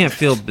 So I can't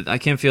feel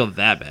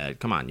that bad.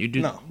 Come on, you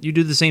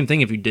do the same thing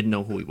if you didn't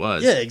know who he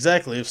was. Yeah,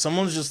 exactly. If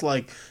someone's just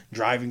like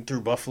driving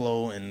through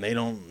Buffalo and they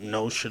don't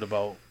know shit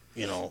about,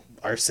 you know,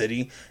 our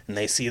city, and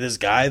they see this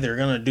guy, they're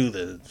gonna do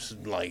this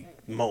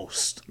like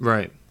most.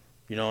 Right.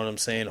 You know what I'm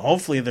saying?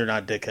 Hopefully they're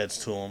not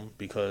dickheads to him,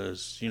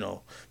 because, you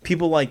know,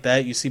 people like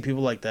that, you see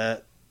people like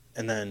that,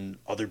 and then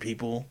other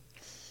people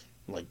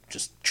like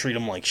just treat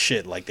them like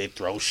shit, like they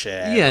throw shit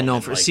at them.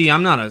 No, see,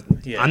 I'm not a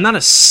scumbag. I'm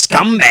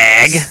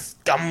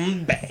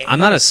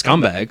not a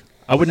scumbag.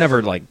 I would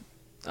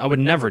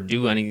never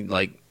do any,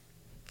 like,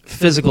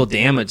 physical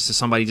damage to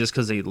somebody just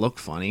because they look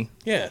funny.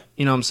 Yeah.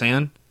 You know what I'm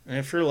saying? And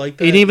if you're like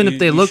that... And even if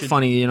they look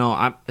funny, you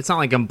know, it's not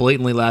like I'm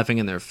blatantly laughing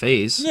in their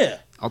face. Yeah.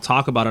 I'll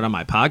talk about it on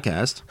my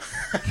podcast.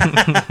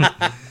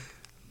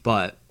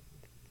 But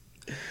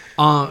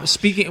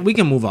speaking, we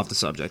can move off the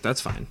subject.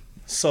 That's fine.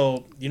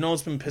 So, you know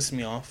what's been pissing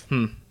me off?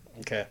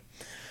 Okay.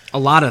 A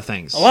lot of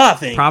things.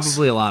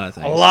 Probably a lot of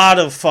things. A lot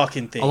of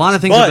fucking things. A lot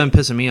of things have been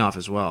pissing me off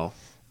as well.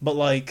 But,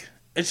 like,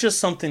 it's just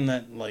something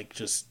that, like,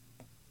 just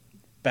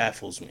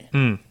baffles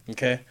me.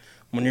 Okay?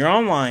 When you're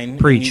online,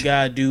 and you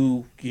gotta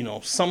do, you know,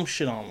 some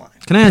shit online.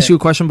 Can I ask you a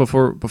question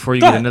before you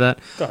get into that?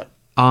 Go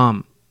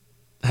ahead.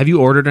 Have you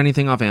ordered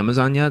anything off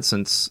Amazon yet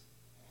since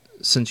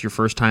your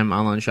first time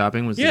online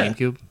shopping was the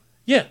GameCube?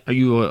 Yeah. Are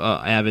you an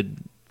avid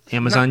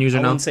Amazon user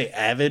now? I wouldn't say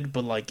avid,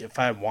 but, like, if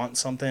I want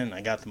something and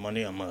I got the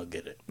money, I'm gonna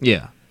get it.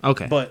 Yeah.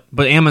 Okay. But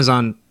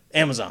Amazon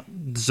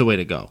is the way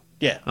to go.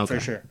 Yeah, okay. For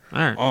sure. All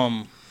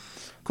right.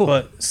 Cool.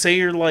 But say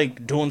you're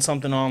like doing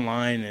something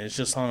online and it's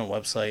just on a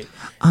website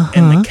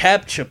and the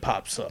CAPTCHA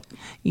pops up.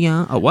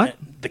 Yeah. A what?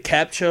 The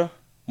CAPTCHA,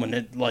 when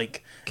it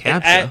like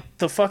CAPTCHA?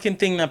 The fucking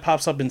thing that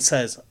pops up and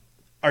says,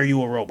 "Are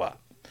you a robot?"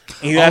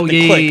 And you have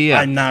to click,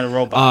 "I'm not a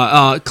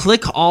robot."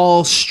 Click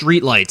all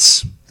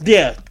streetlights.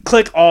 Yeah,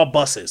 click all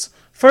buses.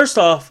 First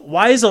off,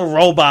 why is a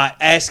robot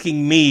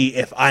asking me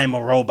if I'm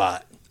a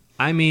robot?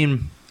 I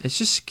mean, it's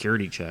just a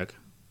security check.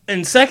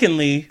 And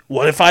secondly,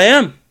 what if I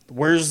am?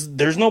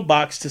 There's no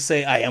box to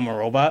say I am a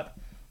robot.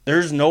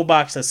 There's no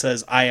box that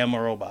says I am a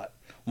robot.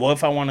 What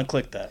if I want to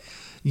click that?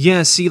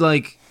 Yeah, see,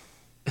 like,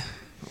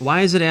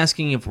 why is it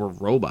asking if we're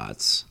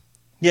robots?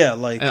 Yeah,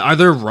 like... Are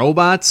there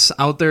robots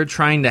out there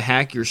trying to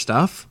hack your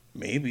stuff?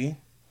 Maybe.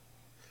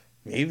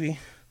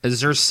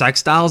 Is there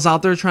sex dolls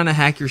out there trying to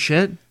hack your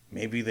shit?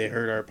 Maybe they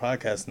heard our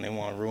podcast and they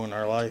want to ruin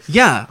our life.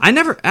 Yeah, I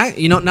never...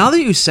 You know, now that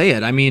you say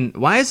it, I mean,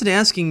 why is it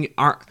asking,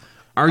 are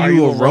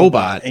you a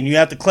robot? And you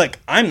have to click,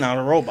 I'm not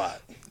a robot.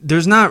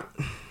 There's not...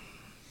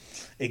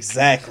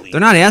 Exactly.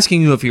 They're not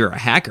asking you if you're a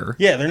hacker.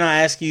 Yeah, they're not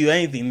asking you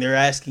anything. They're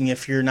asking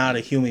if you're not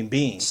a human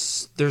being.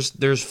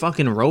 There's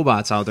fucking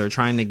robots out there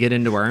trying to get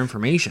into our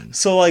information.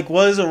 So, like,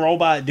 what does a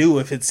robot do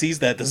if it sees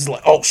that? This is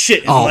like, oh,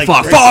 shit. Oh, like,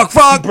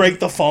 fuck. Break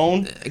the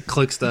phone. It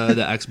clicks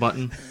the X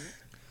button.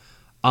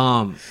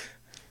 Yeah.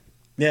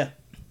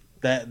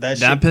 That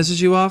pisses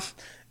you off?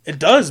 It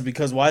does,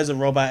 because why is a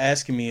robot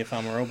asking me if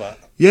I'm a robot?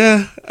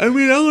 Yeah, I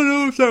mean, I don't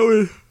know if that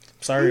would...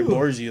 Sorry it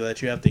bores you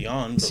that you have to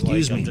yawn, but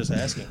I'm just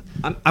asking.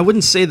 I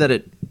wouldn't say that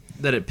it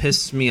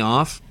pisses me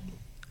off.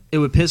 It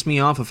would piss me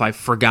off if I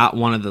forgot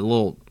one of the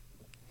little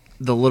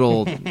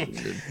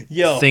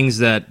things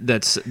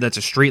that's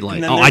a street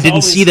light. Oh, I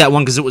didn't see that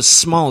one because it was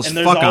small as fuck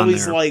on there. And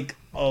there's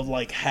always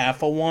like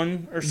half a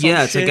one or something.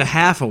 Yeah, it's like a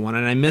half a one,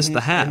 and I missed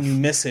the half. And you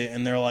miss it,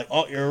 and they're like,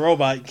 "Oh, you're a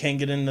robot. You can't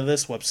get into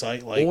this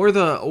website." Like, or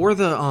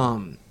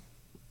the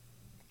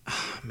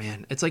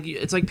man, it's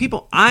like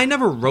people. I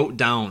never wrote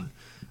down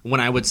when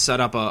I would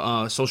set up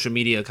a social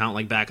media account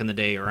like back in the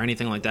day or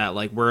anything like that,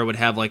 like where it would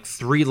have like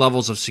 3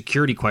 levels of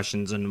security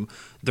questions, and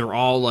they're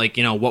all like,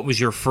 you know, what was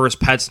your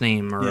first pet's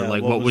name, or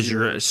like what was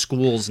your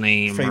school's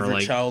name, favorite or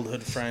like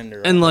childhood friend,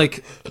 or and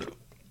like,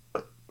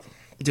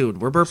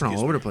 dude, we're burping all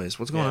over the place.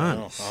 What's going on?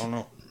 I don't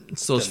know.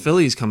 It's those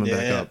Phillies coming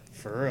back up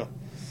for real.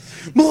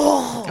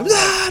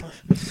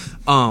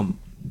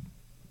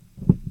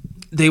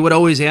 They would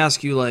always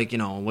ask you like, you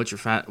know, what's your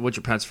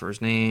pet's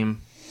first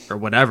name or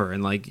whatever,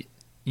 and like,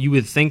 you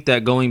would think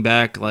that going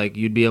back, like,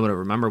 you'd be able to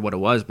remember what it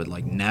was, but,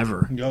 like,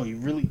 never. Yo, you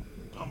really...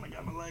 Oh, my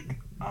God, my leg.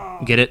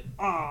 Get it?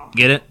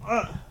 Get it?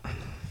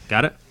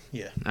 Got it?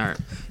 Yeah. All right.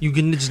 You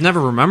can just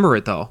never remember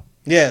it, though.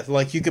 Yeah,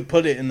 like, you could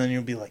put it, and then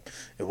you'll be like,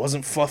 it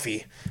wasn't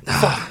Fluffy.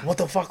 Fuck, what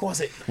the fuck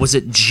was it? Was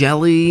it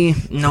Jelly?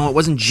 No, it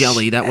wasn't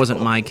Jelly. That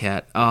wasn't my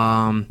cat.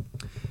 Was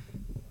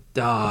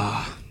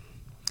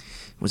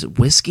it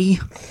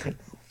Whiskey?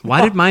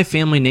 Why did my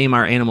family name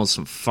our animals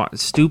some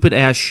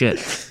stupid-ass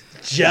shit?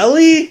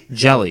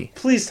 Jelly.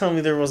 Please tell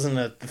me there wasn't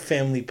a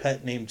family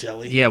pet named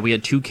Jelly. Yeah, we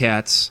had 2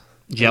 cats.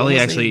 Jelly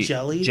actually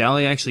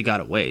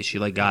got away. She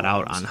like got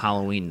out on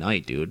Halloween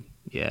night, dude.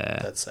 Yeah.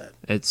 That's sad.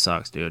 It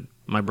sucks, dude.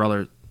 My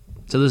brother,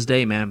 to this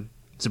day, man,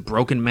 he's a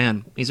broken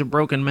man. He's a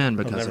broken man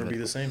because of it. He'll never be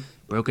the same.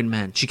 Broken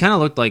man. She kind of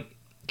looked like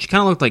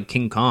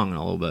King Kong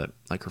a little bit,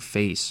 like her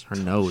face, her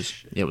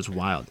nose. Yeah, it was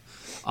wild.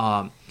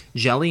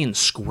 Jelly and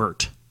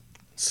Squirt.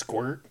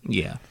 Squirt?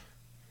 Yeah.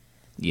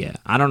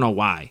 I don't know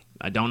why.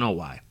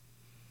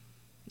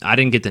 I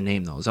didn't get to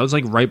name those. I was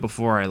like right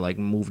before I like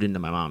moved into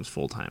my mom's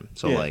full time.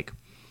 So like,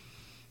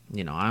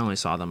 you know, I only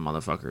saw them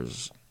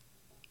motherfuckers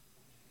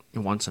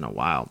once in a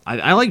while.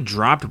 I like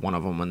dropped one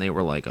of them when they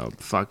were like a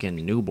fucking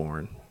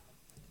newborn.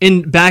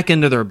 Back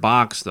into their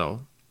box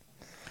though.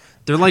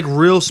 They're like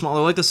real small.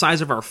 They're like the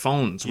size of our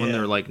phones when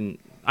they're like,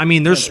 I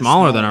mean, they're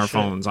smaller than our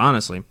phones,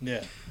 honestly.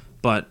 Yeah.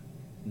 But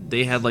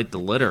they had like the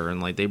litter,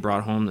 and like they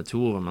brought home the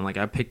 2 of them, and like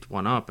I picked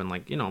one up, and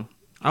like, you know,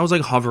 I was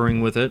like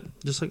hovering with it,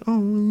 just like,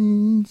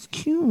 oh, it's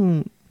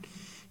cute.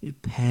 You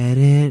pet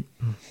it,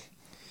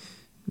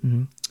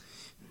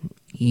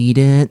 eat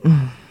it.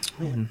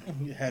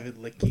 You have it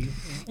lick you.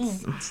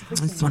 I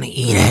just want to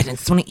eat it. I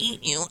just want to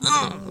eat you.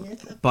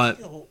 But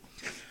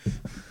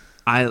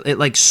it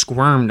like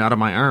squirmed out of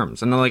my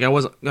arms, and like I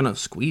wasn't gonna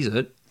squeeze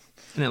it.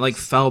 and it like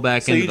fell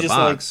back into the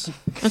box.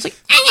 I was like,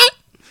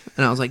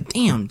 and I was like,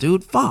 damn,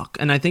 dude, fuck.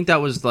 And I think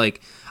that was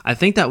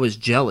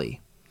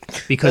Jelly,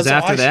 because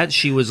after that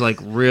she was like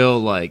real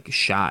like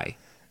shy.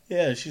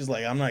 Yeah, she's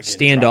like, I'm not getting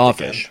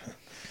standoffish.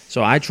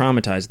 So I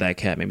traumatized that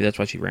cat. Maybe that's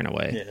why she ran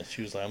away. Yeah,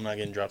 she was like, I'm not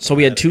getting dropped. So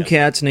we had two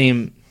cats,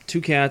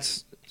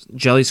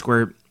 Jelly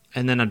Squirt,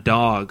 and then a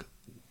dog.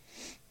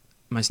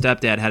 My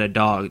stepdad had a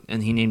dog,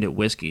 and he named it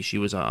Whiskey. She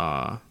was like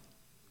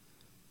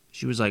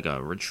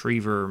a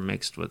retriever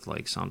mixed with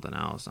like something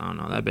else. I don't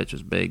know. That bitch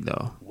was big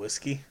though.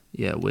 Whiskey?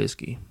 Yeah,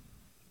 Whiskey.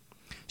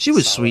 She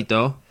was sweet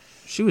though.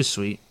 She was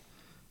sweet.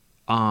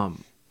 I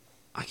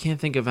can't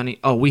think of any.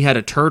 Oh, we had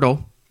a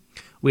turtle.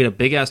 We had a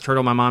big ass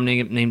turtle. My mom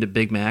named it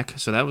Big Mac,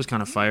 so that was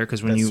kind of fire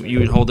because when you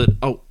would hold it,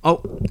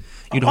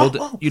 you'd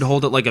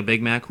hold it like a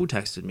Big Mac. Who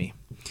texted me?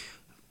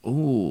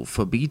 Ooh,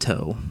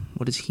 Fabito.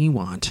 What does he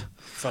want?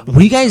 Fabito. What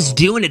are you guys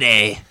doing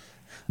today?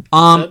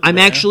 I'm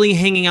actually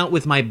hanging out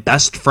with my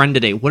best friend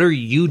today. What are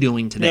you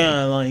doing today?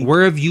 Yeah,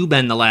 where have you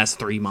been the last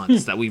 3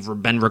 months that we've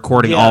been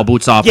recording All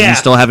Boots Off and you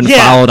still haven't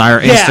followed our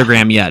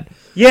Instagram yet?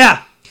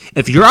 Yeah.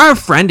 If you're our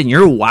friend and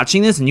you're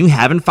watching this and you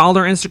haven't followed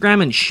our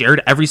Instagram and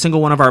shared every single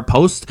one of our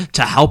posts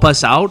to help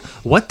us out,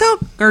 what the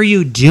f*** are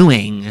you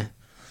doing?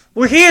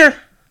 We're here.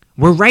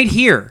 We're right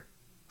here.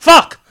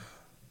 Fuck.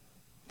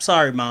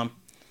 Sorry, Mom.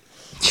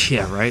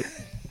 Yeah, right?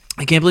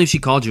 I can't believe she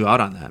called you out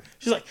on that.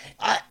 She's like,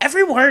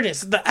 every word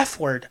is the F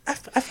word.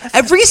 F.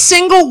 Every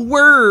single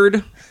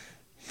word.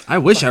 I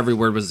wish every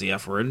word was the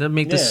F word. That'd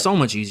make this so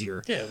much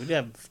easier. Yeah, we'd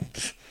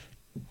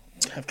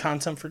have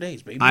content for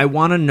days, baby. I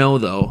want to know,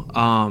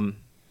 though,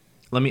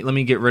 let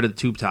me get rid of the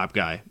tube top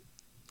guy.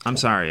 I'm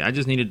sorry. I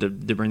just needed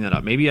to bring that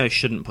up. Maybe I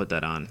shouldn't put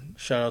that on.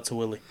 Shout out to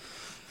Willie.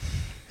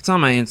 It's on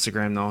my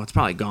Instagram, though. It's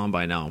probably gone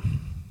by now.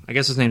 I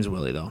guess his name's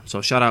Willie, though.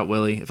 So shout out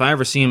Willie. If I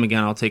ever see him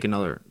again, I'll take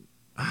another...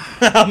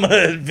 I'm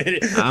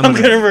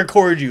gonna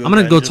record you. I'm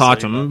gonna go talk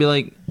to him. I'm gonna be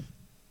like,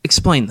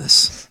 explain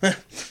this.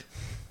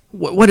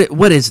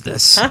 What is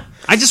this? Huh?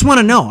 I just want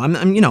to know.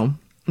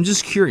 I'm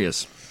just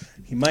curious.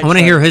 I want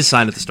to hear his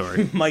side of the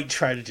story. He might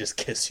try to just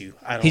kiss you.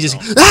 I don't know. He just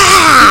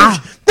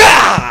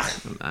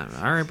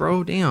all right,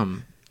 bro.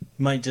 Damn.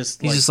 He might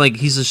just. He's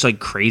just like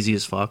crazy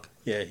as fuck.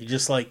 Yeah, he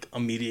just like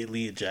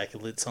immediately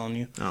ejaculates on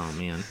you. Oh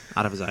man,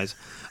 out of his eyes.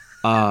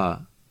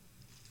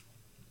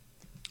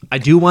 I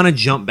do want to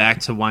jump back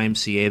to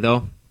YMCA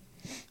though,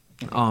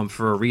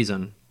 for a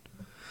reason.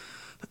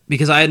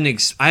 Because I had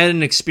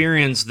an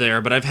experience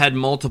there, but I've had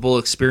multiple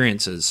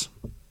experiences.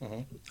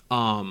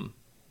 Mm-hmm.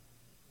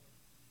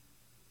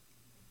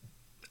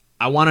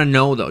 I want to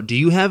know though. Do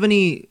you have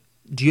any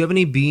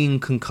being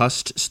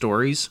concussed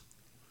stories?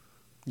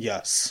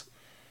 Yes.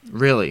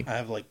 Really? I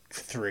have like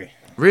 3.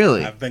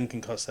 Really? I've been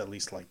concussed at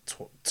least like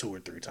 2 or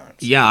 3 times.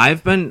 Yeah,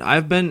 I've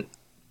been.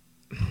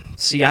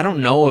 See, I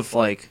don't know if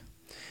like.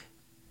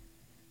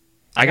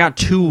 I got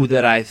 2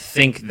 that I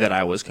think that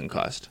I was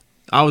concussed.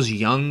 I was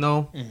young,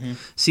 though. Mm-hmm.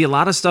 See, a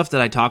lot of stuff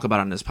that I talk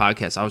about on this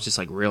podcast, I was just,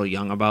 like, real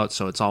young about,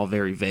 so it's all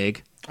very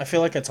vague. I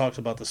feel like I talked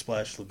about the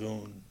Splash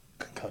Lagoon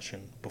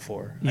concussion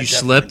before. You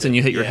slipped and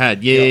you hit your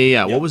head.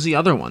 Yeah. What was the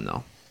other one,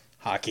 though?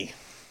 Hockey.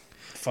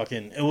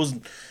 Fucking, it was...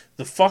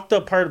 The fucked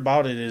up part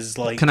about it is,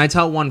 like... Can I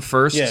tell one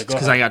first? Yeah, go ahead.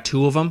 Because I got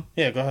 2 of them.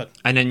 Yeah, go ahead.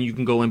 And then you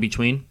can go in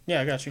between?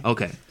 Yeah, I got you.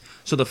 Okay.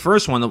 So the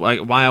first one,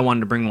 why I wanted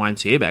to bring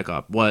YMCA back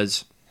up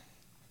was...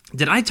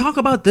 Did I talk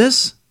about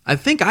this? I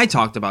think I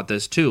talked about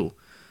this too,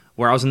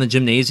 where I was in the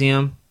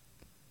gymnasium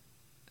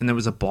and there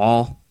was a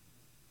ball.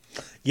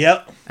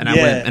 Yep. And I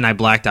went and I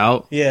blacked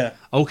out. Yeah.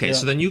 Okay, yeah.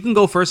 So then you can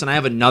go first, and I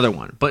have another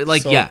one. But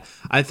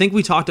I think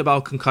we talked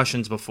about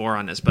concussions before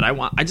on this, but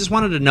I just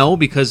wanted to know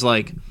because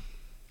like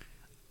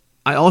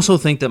I also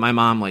think that my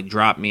mom like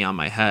dropped me on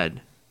my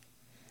head.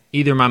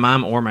 Either my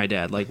mom or my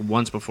dad, like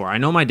once before. I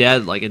know my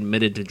dad like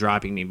admitted to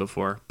dropping me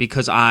before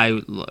because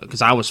I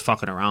was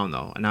fucking around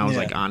though, and I was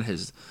like on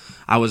his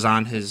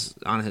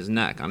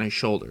neck, on his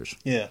shoulders.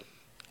 Yeah.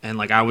 And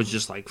like I was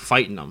just like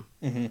fighting him,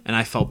 and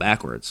I fell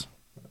backwards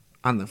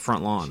on the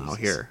front lawn out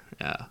here.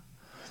 Yeah.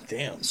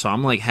 Damn. So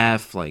I'm like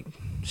half like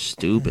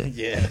stupid.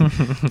 Yeah.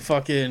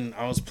 Fucking.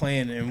 I was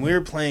playing, and we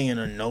were playing in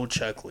a no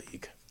check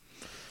league.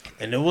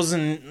 And it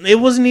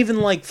wasn't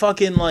even like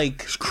fucking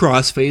like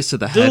crossface to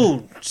the head.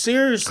 Dude,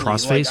 seriously.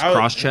 Crossface,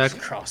 cross check.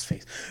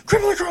 Crossface.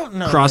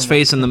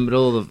 Crossface in the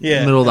middle of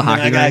the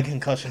hockey game. I got a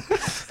concussion.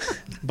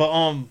 But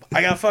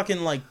I got fucking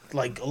like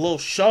a little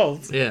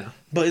shove. Yeah.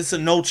 But it's a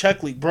no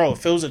check league, bro.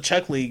 If it was a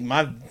check league,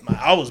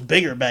 I was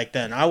bigger back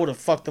then. I would have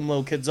fucked them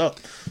little kids up.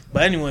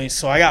 But anyway,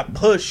 so I got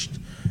pushed.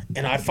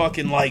 And I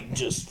fucking like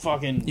just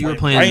fucking. You were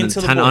playing right in the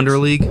 10 under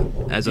league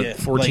as a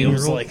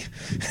 14-year-old. Like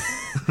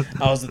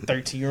I was a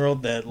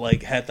 13-year-old that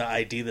like had the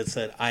ID that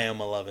said I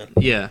am 11.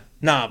 Yeah.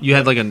 Nah. You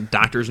had like a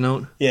doctor's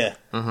note. Yeah.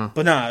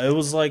 But it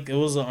was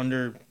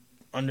an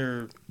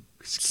under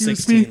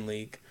 16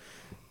 league,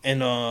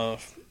 and I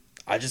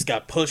just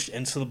got pushed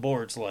into the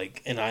boards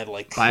and I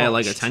like by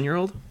like a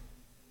 10-year-old.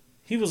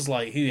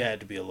 He had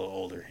to be a little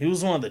older. He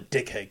was one of the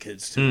dickhead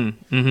kids too.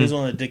 Mm-hmm. He was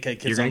one of the dickhead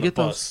kids on the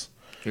bus.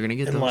 You're gonna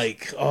get and those.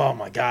 Like, oh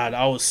my god,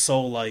 I was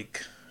so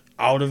like,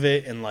 out of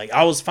it, and like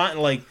I was fine.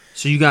 Like,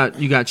 so you got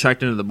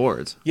checked into the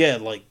boards. Yeah,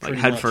 like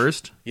head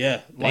first.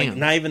 Yeah, like Damn.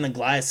 Not even the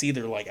glass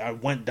either. Like I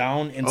went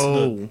down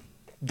into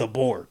the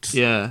boards.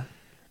 Yeah,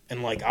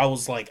 and like I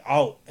was like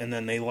out, and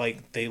then they woke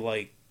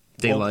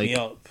me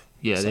up.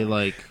 Yeah, so they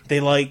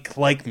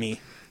me.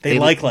 They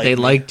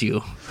liked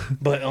you.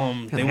 But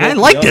I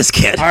like this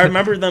kid. I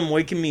remember them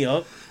waking me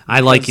up. I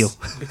like you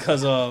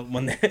because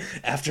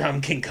after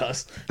I'm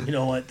concussed, you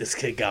know what? This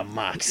kid got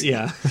moxie.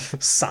 Yeah,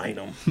 sign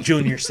him,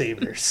 Junior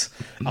Sabres.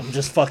 I'm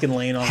just fucking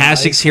laying on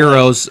Hasek's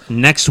Heroes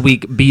next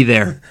week. Be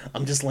there.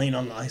 I'm just laying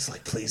on the ice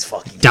like, please,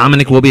 fucking.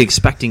 Dominic will be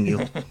expecting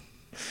you.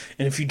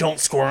 And if you don't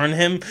score on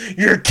him,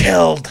 you're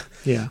killed.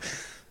 Yeah.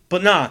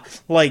 But nah,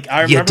 like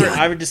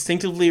I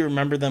distinctively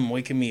remember them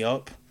waking me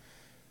up,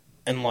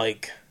 and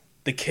like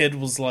the kid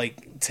was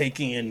like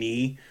taking a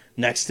knee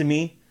next to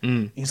me.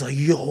 He's like,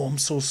 yo, I'm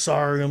so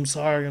sorry. Yeah.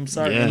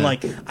 And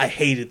like, I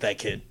hated that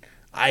kid.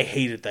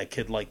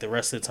 Like the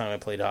rest of the time I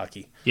played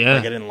hockey. Yeah.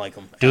 Like I didn't like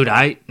him. Dude,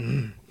 I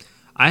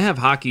have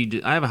a hockey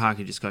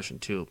discussion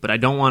too, but I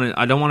don't want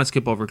to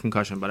skip over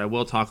concussion, but I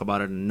will talk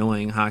about it.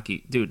 Annoying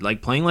hockey. Dude,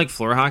 like playing like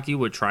floor hockey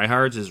with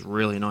tryhards is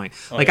really annoying.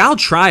 I'll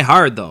try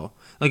hard though.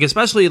 Like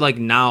especially like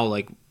now,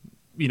 like,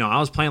 you know,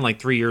 I was playing like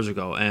 3 years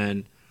ago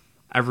and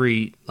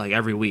every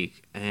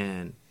week,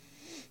 and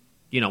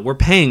you know, we're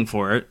paying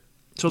for it.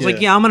 So it's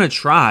like, yeah, I'm going to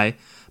try,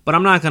 but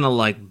I'm not going to,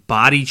 like,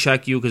 body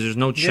check you because there's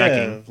no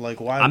checking. Yeah, like,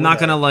 why I'm not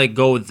going to, like,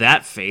 go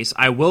that face.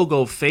 I will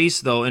go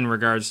face, though, in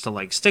regards to,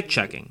 like, stick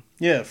checking.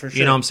 Yeah, for sure.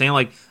 You know what I'm saying?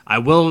 Like, I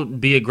will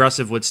be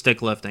aggressive with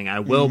stick lifting. I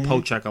will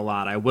poke check a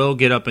lot. I will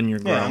get up in your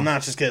grill. Yeah, I'm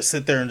not just going to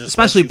sit there and just...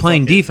 Especially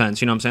playing defense,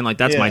 you know what I'm saying? Like,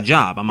 that's my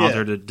job. I'm out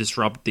there to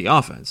disrupt the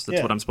offense.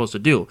 That's what I'm supposed to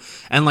do.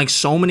 And, like,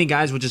 so many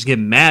guys would just get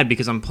mad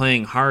because I'm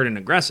playing hard and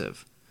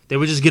aggressive. They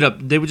would just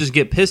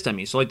get pissed at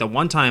me. So, like, the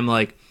one time,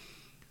 like...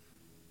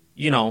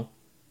 You know,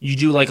 you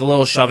do like a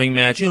little shoving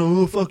match, you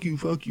know, fuck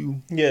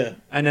you. Yeah.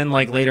 And then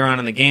like later on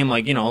in the game,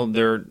 like, you know,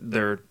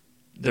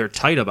 they're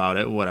tight about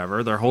it,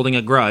 whatever. They're holding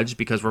a grudge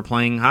because we're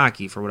playing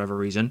hockey for whatever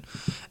reason.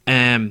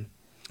 And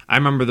I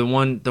remember the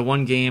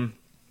one game,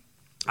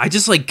 I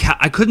just like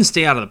I couldn't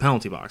stay out of the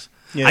penalty box.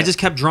 Yeah. I just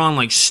kept drawing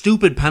like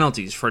stupid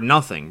penalties for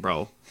nothing,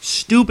 bro.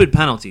 Stupid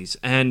penalties.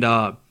 And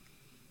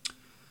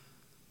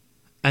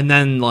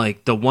then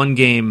like the one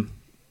game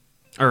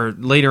or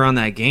later on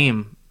that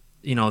game,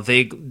 you know,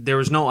 there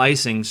was no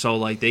icing, so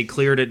like they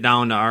cleared it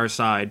down to our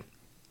side,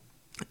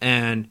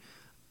 and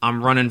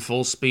I'm running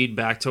full speed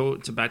back to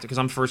because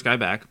I'm first guy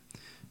back,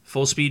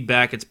 full speed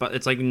back. It's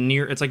like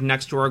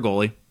next to our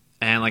goalie,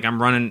 and like I'm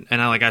running,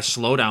 and I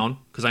slow down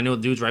because I know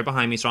the dude's right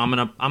behind me, so I'm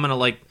gonna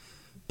like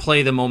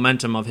play the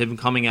momentum of him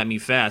coming at me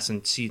fast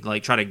and see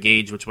like try to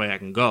gauge which way I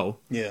can go.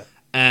 Yeah,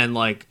 and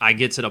like I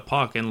get to the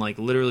puck, and like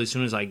literally as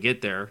soon as I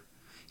get there,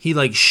 he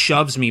like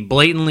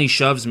blatantly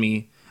shoves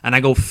me. And I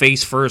go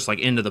face first, like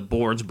into the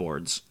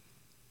boards,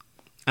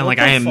 and like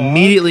I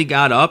immediately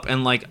got up,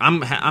 and like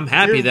I'm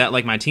happy that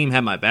like my team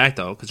had my back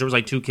though, because there was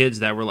like two kids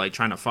that were like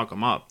trying to fuck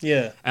him up.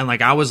 Yeah, and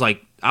like I was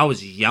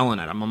yelling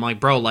at him. I'm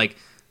like, bro, like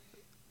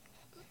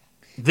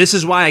this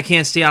is why I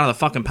can't stay out of the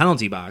fucking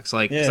penalty box,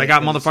 like because I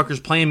got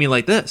motherfuckers playing me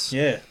like this.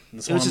 Yeah,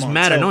 it was just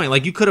mad annoying.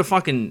 Like you could have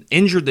fucking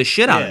injured the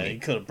shit out of me. Yeah, you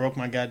could have broke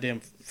my goddamn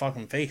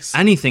fucking face.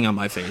 Anything on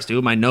my face,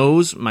 dude. My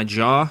nose, my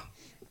jaw.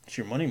 It's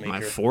your moneymaker.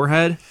 My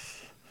forehead.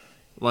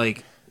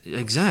 Like,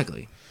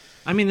 exactly.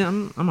 I mean,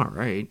 I'm all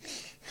right.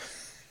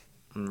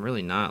 I'm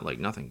really not, like,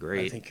 nothing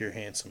great. I think you're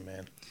handsome,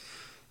 man.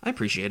 I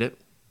appreciate it.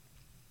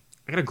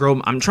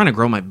 I'm trying to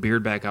grow my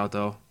beard back out,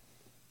 though.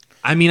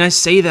 I mean, I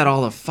say that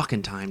all the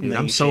fucking time, dude.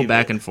 I'm so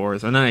back and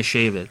forth, and then I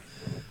shave it.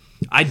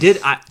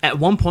 At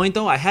one point,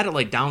 though, I had it,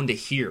 like, down to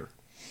here.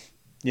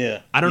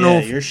 Yeah. I don't know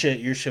if... Your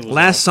shit was...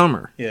 Last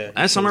summer. Yeah.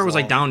 Last summer it was,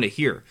 like, down to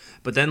here.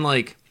 But then,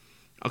 like...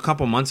 A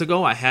couple months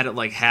ago, I had it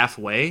like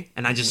halfway,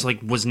 and I just like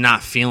was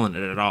not feeling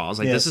it at all. I was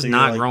like, "This is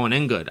not growing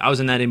in good." I was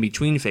in that in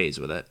between phase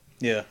with it.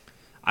 Yeah,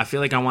 I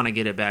feel like I want to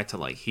get it back to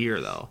like here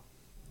though.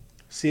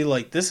 See,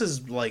 like this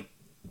is like,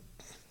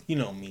 you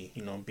know me,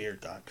 you know,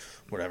 beard god,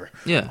 whatever.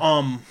 Yeah.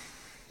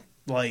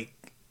 Like,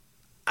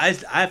 I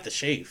have to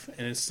shave,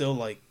 and it's still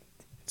like,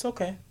 it's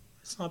okay.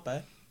 It's not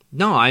bad.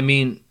 No, I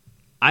mean,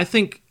 I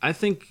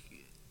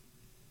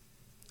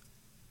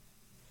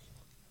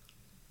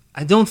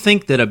don't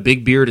think that a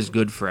big beard is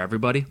good for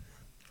everybody,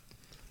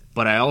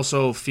 but I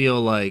also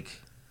feel like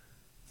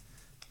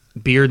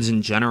beards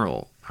in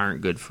general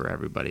aren't good for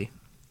everybody.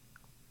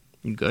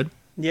 You good?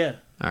 Yeah.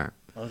 All right.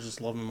 I was just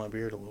loving my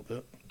beard a little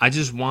bit. I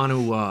just want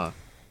to, I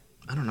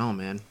don't know,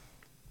 man.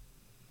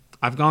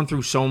 I've gone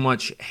through so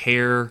much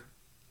hair,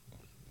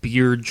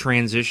 beard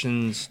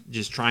transitions,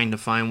 just trying to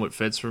find what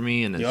fits for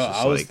me, and it's just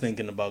I was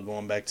thinking about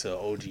going back to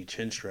OG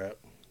chin strap.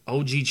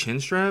 OG chin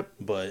strap?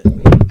 But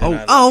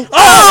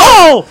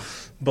oh!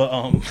 But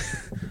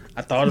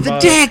I thought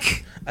about the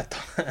dick. I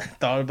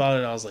thought about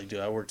it. I was like,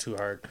 dude, I work too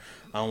hard.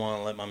 I don't want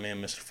to let my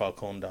man Mr.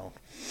 Falcone down.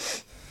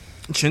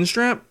 Chin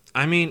strap?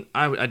 I mean,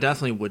 I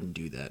definitely wouldn't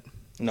do that.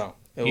 No,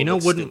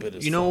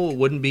 what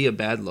wouldn't be a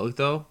bad look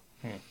though?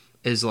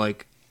 Is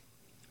like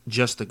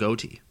just the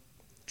goatee.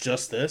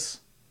 just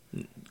this?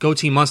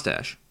 Goatee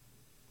mustache.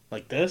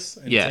 Like this?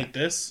 And take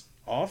this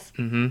off?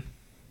 Mm-hmm.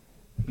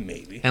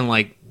 Maybe. And,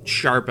 like,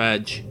 sharp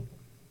edge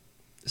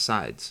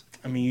sides.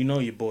 I mean, you know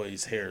your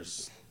boy's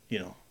hair's,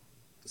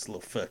 it's a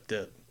little fucked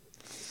up.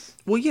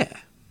 Well, yeah.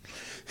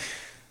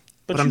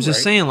 But I'm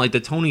just saying, like, the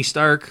Tony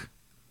Stark.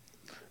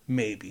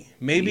 Maybe.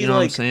 You know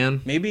what I'm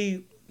saying?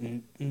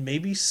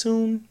 Maybe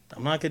soon.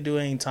 I'm not going to do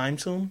it anytime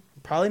soon.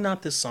 Probably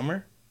not this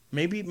summer.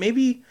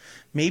 Maybe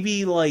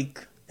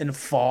like in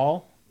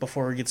fall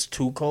before it gets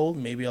too cold.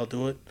 Maybe I'll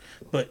do it.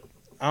 But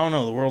I don't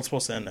know. The world's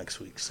supposed to end next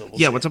week. So we'll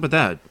see. What's up with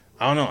that?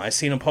 I don't know. I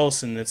seen a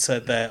post and it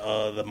said that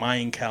the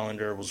Mayan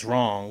calendar was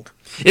wrong.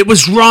 It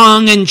was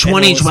wrong in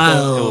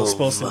 2012. It was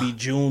supposed to be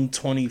June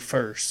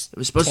 21st. It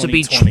was supposed to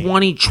be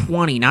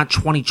 2020, not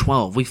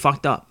 2012. We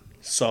fucked up.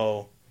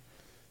 So,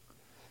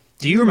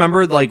 do you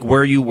remember like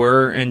where you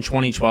were in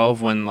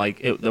 2012 when like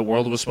the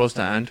world was supposed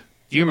to end?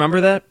 Do you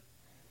remember that?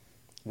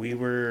 We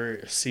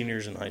were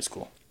seniors in high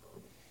school.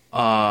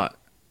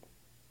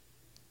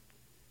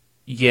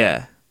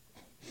 Yeah.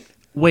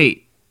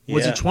 Wait.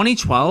 Was it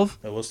 2012?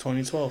 It was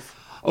 2012.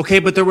 Okay,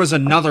 but there was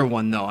another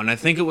one, though, and I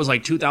think it was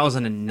like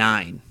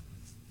 2009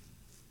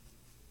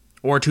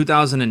 or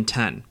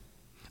 2010.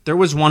 There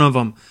was one of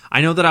them.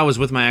 I know that I was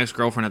with my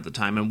ex-girlfriend at the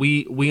time, and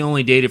we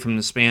only dated from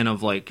the span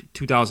of like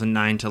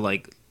 2009 to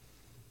like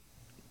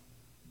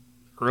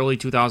early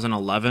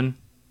 2011.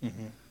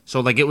 Mm-hmm. So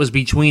like it was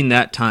between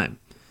that time.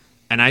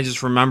 And I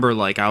just remember,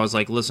 like, I was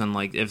like, listen,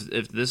 like,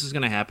 if this is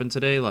going to happen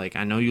today, like,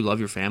 I know you love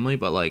your family,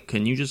 but, like,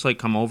 can you just, like,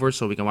 come over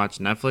so we can watch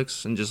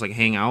Netflix and just, like,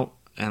 hang out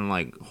and,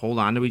 like, hold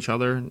on to each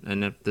other?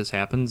 And if this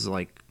happens,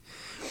 like,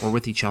 we're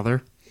with each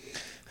other.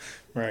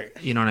 Right.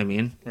 You know what I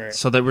mean? Right.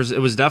 So it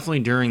was definitely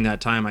during that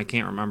time. I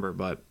can't remember,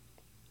 but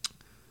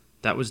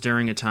that was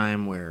during a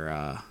time where,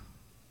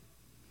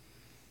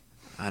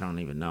 I don't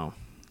even know.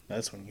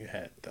 That's when you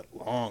had the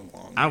long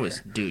hair.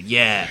 Dude,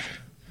 yeah.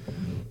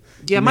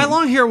 Yeah, my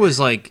long hair was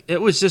like,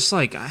 it was just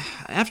like,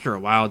 after a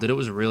while, dude, it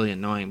was really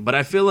annoying. But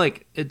I feel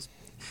like it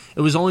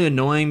was only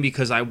annoying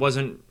because I was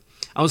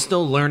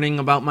still learning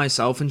about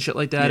myself and shit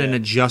like that and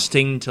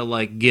adjusting to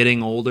like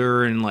getting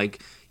older and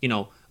like,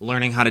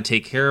 learning how to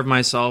take care of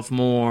myself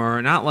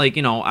more. Not like,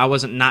 I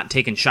wasn't not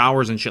taking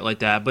showers and shit like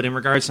that. But in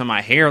regards to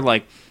my hair,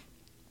 like,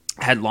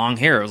 I had long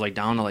hair. It was like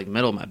down to like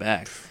middle of my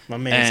back. My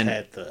man's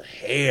had the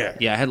hair.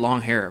 Yeah, I had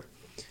long hair.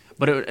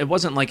 But it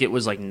wasn't like it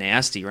was like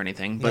nasty or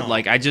anything. But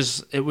like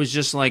it was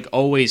just like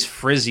always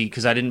frizzy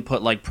because I didn't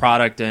put like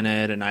product in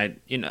it, and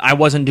I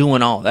wasn't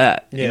doing all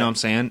that. Yeah. You know what I'm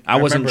saying?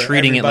 I wasn't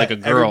treating it like a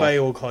girl. Everybody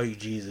will call you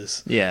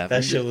Jesus. Yeah,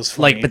 that shit was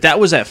funny. Like, but that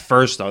was at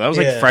first though. That was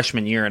like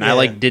freshman year, and I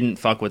like didn't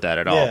fuck with that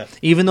at all. Yeah.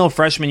 Even though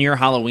freshman year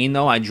Halloween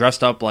though, I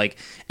dressed up like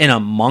in a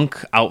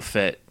monk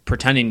outfit,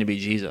 pretending to be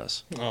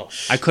Jesus. Oh,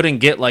 I couldn't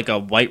get like a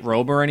white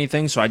robe or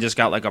anything, so I just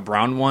got like a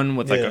brown one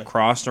with like a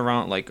cross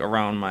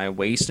around my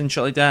waist and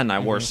shit like that, and I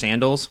wore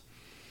sandals,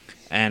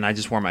 and I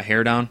just wore my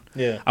hair down.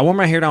 Yeah, I wore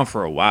my hair down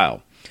for a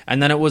while,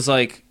 and then it was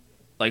like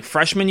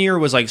freshman year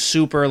was like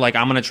super like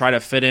I'm gonna try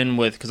to fit in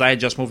with, because I had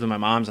just moved to my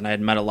mom's and I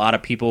had met a lot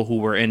of people who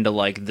were into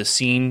like the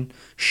scene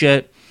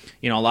shit.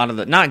 A lot of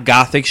the, not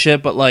gothic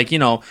shit, but like, we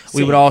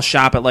would all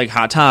shop at like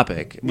Hot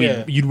Topic.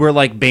 You'd wear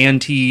like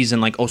band tees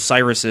and like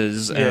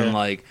Osiris's and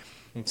like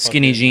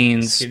skinny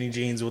jeans. Skinny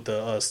jeans with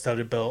the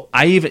studded belt.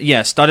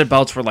 Studded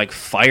belts were like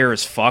fire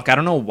as fuck. I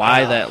don't know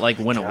why that like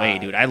went away,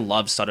 dude. I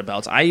love studded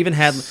belts. I even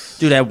had,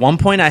 dude, at one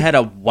point I had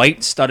a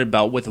white studded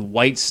belt with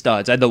white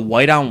studs. I had the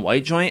white on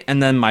white joint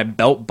and then my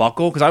belt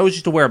buckle, because I always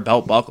used to wear a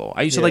belt buckle.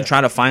 I used to like try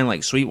to find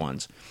like sweet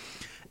ones.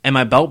 And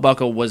my belt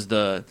buckle was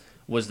the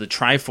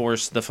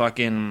Triforce,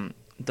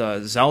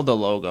 the Zelda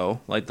logo,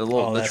 like the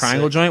little the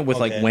triangle sick. Joint with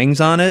like wings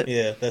on it.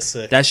 Yeah, that's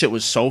sick. That shit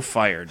was so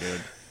fire,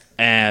 dude.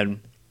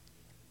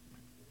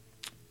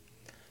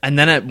 And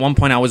then at one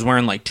point I was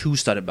wearing like two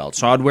studded belts,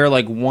 so I'd wear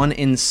like one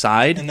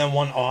inside and then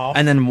one off,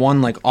 and then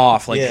one like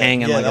off, like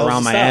hanging like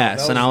around my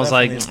ass. And I was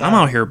like, I'm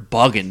out here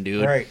bugging,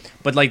 dude. Right.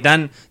 But like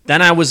then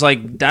I was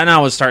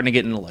starting to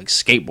get into like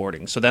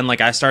skateboarding. So then like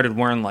I started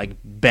wearing like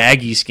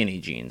baggy skinny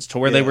jeans to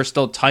where they were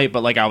still tight,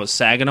 but like I was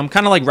sagging them,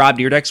 kind of like Rob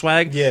Dyrdek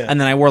swag. Yeah. And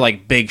then I wore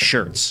like big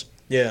shirts.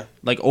 Yeah.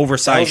 Like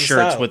oversized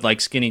shirts with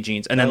like skinny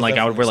jeans, and then like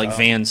I would wear like style.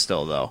 Vans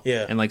still though.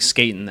 Yeah. And like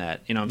skating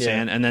that, you know what I'm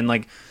saying? And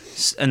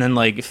then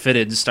like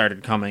fitted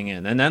started coming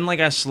in, and then like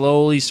I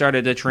slowly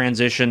started to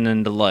transition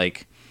into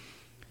like,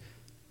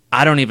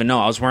 I don't even know,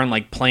 I was wearing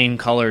like plain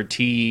colored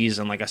tees,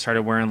 and like I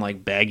started wearing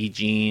like baggy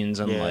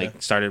jeans, and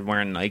like started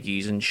wearing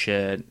Nikes and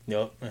shit.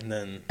 Yep.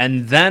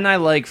 And then I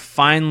like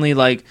finally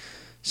like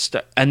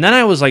and then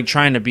I was like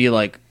trying to be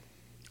like,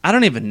 I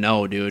don't even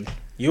know, dude.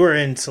 You were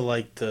into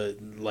like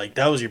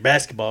that was your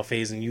basketball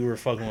phase, and you were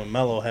fucking with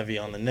Melo heavy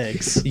on the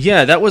Knicks.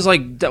 Yeah, that was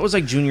like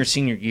junior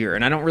senior year,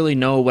 and I don't really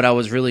know what I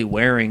was really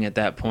wearing at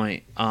that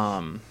point.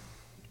 No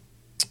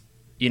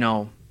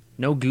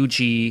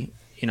Gucci,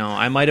 You know,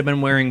 I might have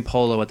been wearing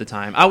polo at the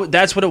time.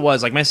 That's what it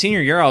was. Like my senior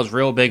year, I was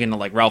real big into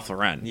like Ralph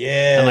Lauren.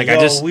 Yeah, and like I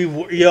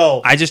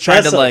just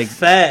tried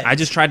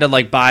to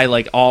like buy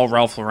like all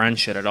Ralph Lauren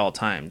shit at all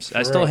times.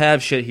 I still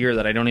have shit here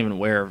that I don't even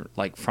wear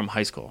like from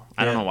high school.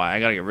 I don't know why. I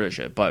gotta get rid of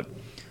shit, but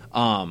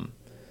I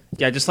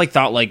just like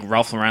thought like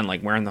Ralph Lauren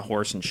like wearing the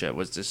horse and shit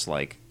was just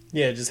like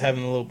just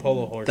having a little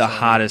polo horse. The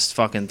hottest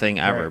fucking thing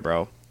ever,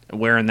 bro.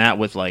 Wearing that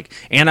with like,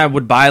 and I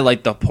would buy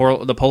like the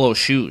polo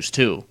shoes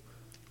too.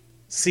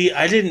 See,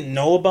 I didn't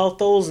know about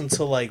those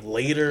until like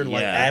later,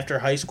 like after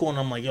high school, and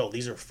I'm like, yo,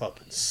 these are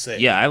fucking sick.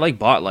 Yeah, I like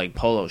bought like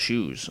polo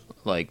shoes,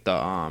 like the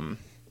I don't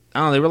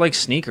know, they were like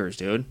sneakers,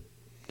 dude.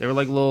 They were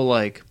like little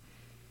like,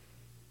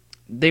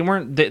 they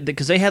weren't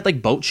because they had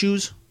like boat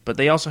shoes, but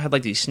they also had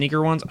like these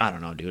sneaker ones. I don't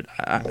know, dude.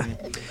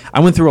 I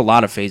went through a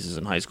lot of phases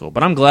in high school,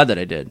 but I'm glad that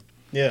I did.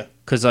 Yeah.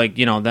 Because, like,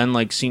 you know, then,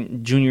 like,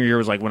 junior year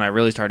was, like, when I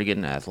really started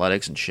getting into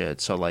athletics and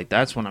shit. So, like,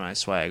 that's when my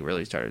swag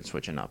really started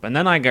switching up. And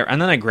then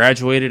I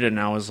graduated, and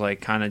I was, like,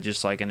 kind of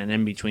just, like, in an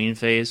in-between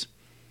phase.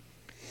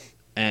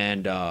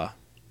 And, I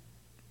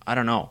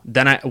don't know.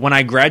 Then when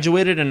I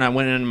graduated and I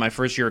went into my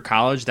first year of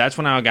college, that's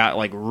when I got,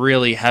 like,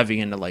 really heavy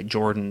into, like,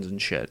 Jordans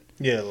and shit.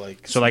 Yeah,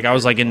 like... So, like, I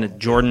was, like, into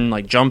Jordan,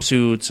 like,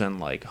 jumpsuits and,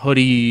 like,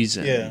 hoodies.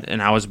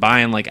 And I was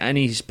buying, like,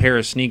 any pair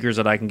of sneakers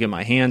that I can get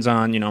my hands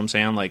on, you know what I'm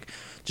saying? Like...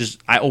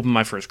 I opened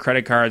my first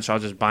credit card, so I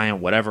was just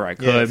buying whatever I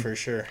could. Yeah, for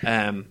sure.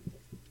 And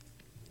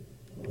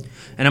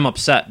I'm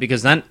upset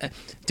because then,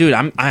 dude,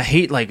 I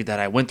hate like that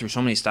I went through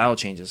so many style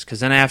changes.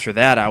 Because then after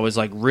that, I was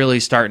like really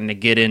starting to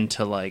get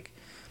into like,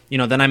 you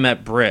know, then I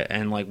met Britt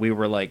and like we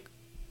were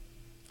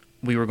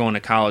going to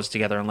college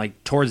together. And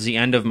like towards the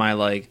end of my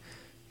like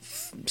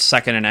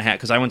second and a half,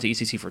 because I went to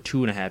ECC for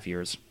 2.5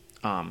 years.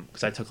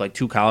 Because I took like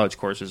 2 college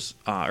courses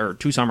or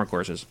 2 summer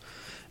courses,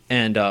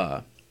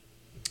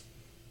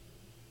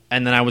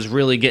 and then I was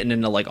really getting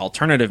into, like,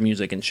 alternative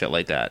music and shit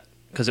like that.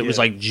 Because it was,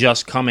 like,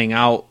 just coming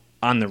out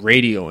on the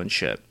radio and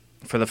shit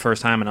for the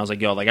first time. And I was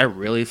like, yo, like, I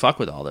really fuck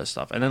with all this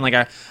stuff. And then, like,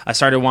 I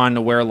started wanting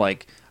to wear,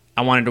 like,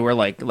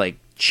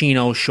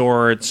 chino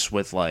shorts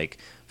with, like,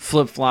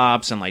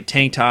 flip-flops and, like,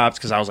 tank tops.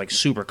 Because I was, like,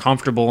 super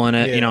comfortable in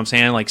it. Yeah. You know what I'm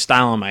saying? Like,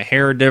 styling my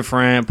hair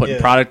different, putting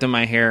product in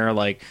my hair.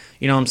 Like,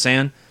 you know what I'm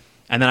saying?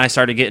 And then I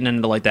started getting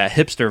into, like, that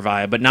hipster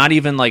vibe. But not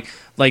even, like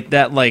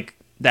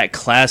that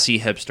classy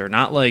hipster.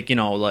 Not, like, you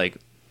know, like...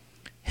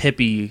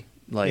 hippie,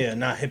 like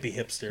not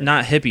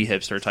hippie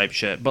hipster type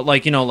shit, but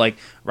like, you know, like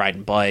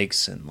riding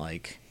bikes and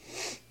like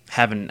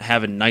having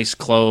nice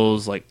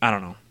clothes, like I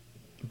don't know,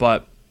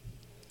 but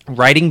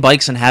riding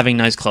bikes and having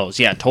nice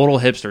clothes, total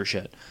hipster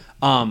shit.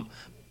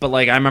 But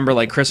like I remember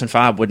like Chris and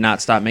Fob would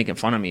not stop making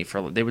fun of me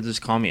they would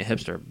just call me a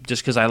hipster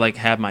just because I like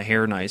had my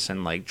hair nice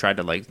and like tried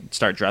to like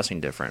start dressing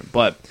different.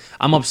 But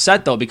I'm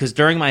upset though because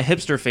during my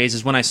hipster phase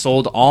is when I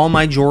sold all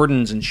my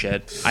Jordans and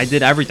shit. I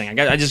did everything.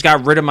 I just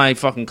got rid of my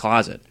fucking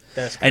closet.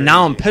 And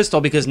now I'm pissed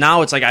though because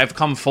now it's like I've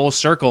come full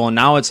circle and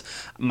now it's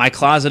my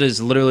closet is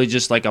literally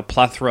just like a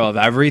plethora of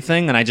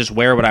everything and I just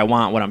wear what I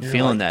want, what I'm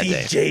feeling like, that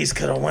day. DJs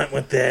could have went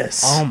with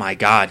this. Oh my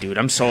god, dude,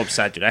 I'm so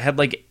upset, dude. I had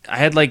like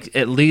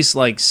at least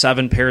like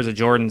 7 pairs of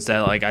Jordans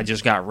that like I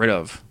just got rid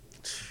of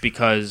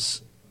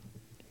because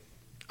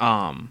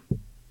oh,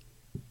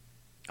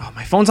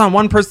 my phone's on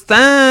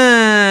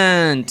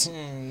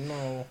 1%.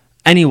 No.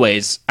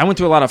 Anyways, I went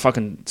through a lot of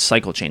fucking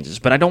cycle changes,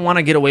 but I don't want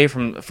to get away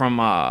from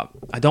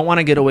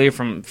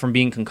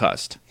being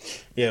concussed.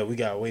 Yeah, we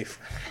got away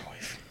from.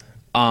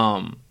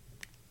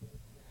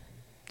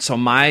 So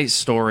my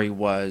story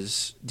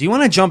was. Do you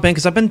want to jump in?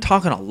 Because I've been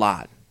talking a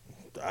lot.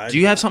 Do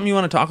you have something you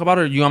want to talk about,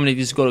 or do you want me to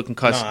just go to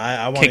concuss? No,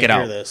 I want to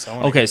hear this.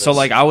 Okay, so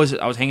like I was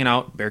hanging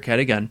out, Bearcat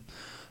again.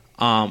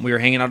 We were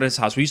hanging out at his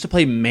house. We used to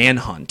play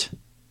Manhunt.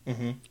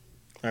 Mm-hmm.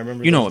 I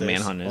remember. You know what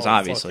Manhunt is,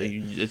 obviously.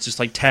 It's just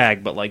like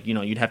tag, but like, you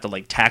know, you'd have to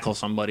like tackle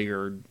somebody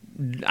or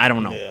I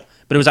don't know. Yeah.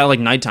 But it was at like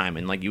nighttime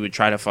and like you would just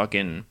try to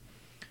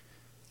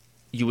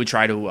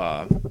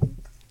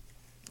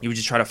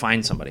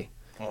find somebody.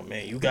 Oh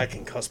man, you got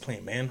concussed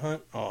playing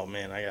Manhunt? Oh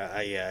man, I got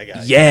I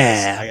gotta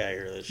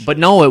hear this shit. But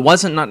no, it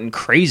wasn't nothing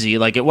crazy.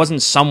 Like it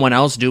wasn't someone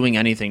else doing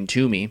anything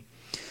to me.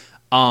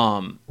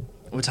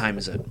 What time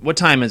is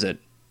it?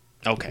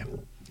 Okay.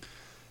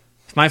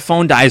 If my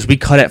phone dies, we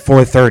cut at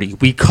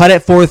 4:30. We cut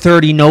at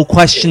 4:30, no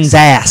questions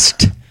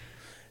asked.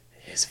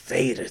 It's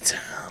Vader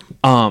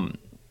time.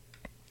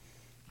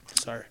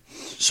 Sorry.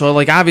 So,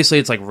 like, obviously,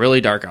 it's, like, really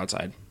dark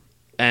outside.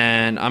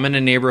 And I'm in a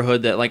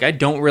neighborhood that, like, I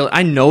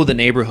know the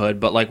neighborhood,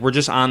 but, like, we're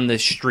just on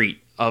this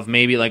street of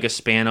maybe, like, a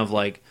span of,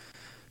 like,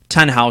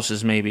 10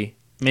 houses, maybe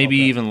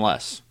even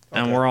less.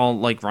 Okay. And we're all,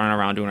 like, running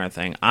around doing our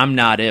thing. I'm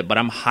not it, but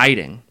I'm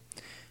hiding.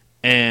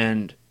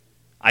 And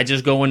I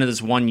just go into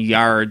this one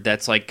yard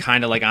that's like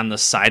kind of like on the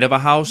side of a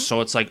house,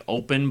 so it's like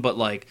open, but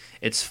like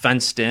it's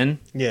fenced in.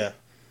 Yeah.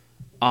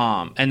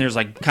 And there's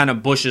like kind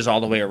of bushes all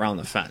the way around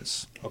the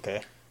fence.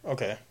 Okay.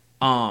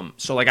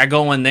 So like I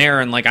go in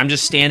there and like I'm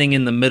just standing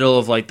in the middle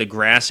of like the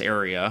grass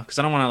area because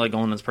I don't want to like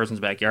go in this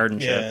person's backyard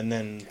and shit. Yeah, and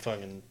then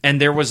fucking.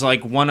 And there was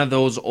like one of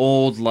those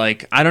old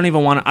like I don't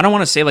want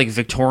to say like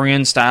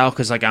Victorian style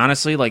because like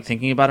honestly like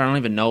thinking about it I don't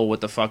even know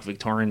what the fuck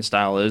Victorian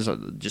style is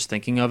just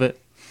thinking of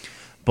it.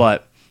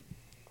 But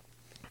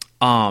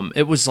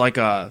it was like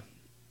I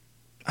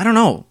don't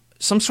know,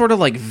 some sort of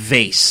like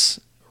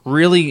vase.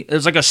 Really, it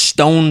was like a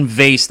stone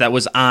vase that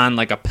was on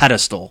like a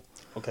pedestal.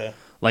 Okay.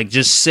 Like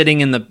just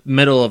sitting in the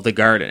middle of the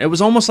garden. It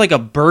was almost like a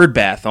bird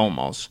bath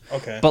almost.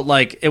 Okay. But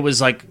like it was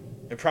like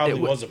it probably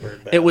was a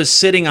bird bath. It was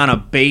sitting on a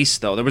base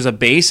though. There was a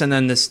base and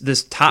then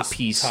this top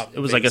piece. It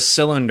was base. Like a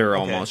cylinder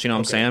almost, you know what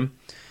I'm saying?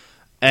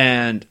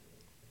 And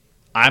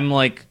I'm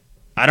like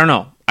I don't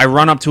know. I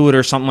run up to it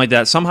or something like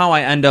that. Somehow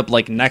I end up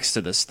like next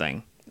to this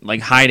thing,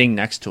 like hiding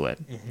next to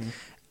it. Mm-hmm.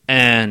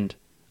 And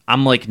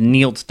I'm like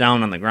kneeled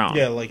down on the ground.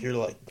 Yeah, like you're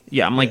like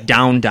I'm like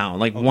down,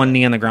 like one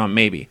knee on the ground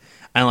maybe.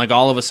 And, like,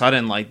 all of a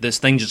sudden, like, this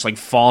thing just, like,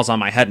 falls on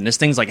my head. And this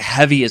thing's, like,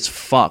 heavy as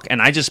fuck.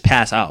 And I just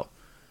pass out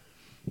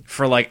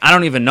for, like, I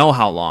don't even know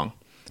how long.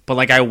 But,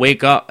 like, I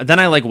wake up. Then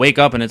I, like, wake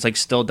up and it's, like,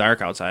 still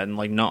dark outside. And,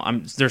 like,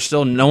 there's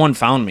still no one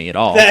found me at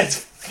all. That's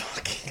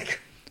fucking...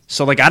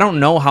 So, like, I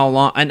don't know how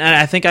long. And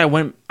I think I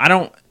went... I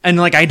don't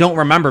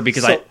remember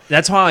because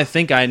that's how I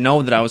think I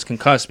know that I was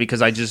concussed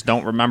because I just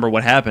don't remember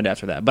what happened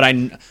after that. But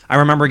I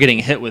remember getting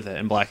hit with it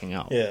and blacking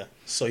out. Yeah,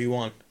 so you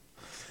won.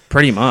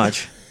 Pretty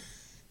much.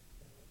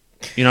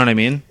 You know what I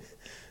mean?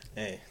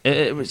 Hey,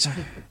 it was.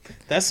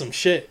 That's some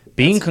shit.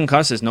 Being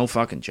concussed is no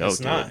fucking joke.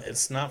 It's not. Dude.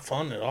 It's not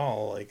fun at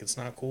all. Like it's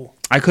not cool.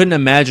 I couldn't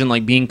imagine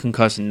like being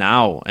concussed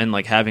now and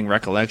like having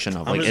recollection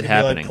of like it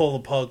happening. Like, pull the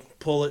plug,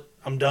 pull it.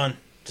 I'm done.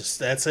 Just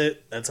that's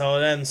it. That's how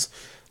it ends.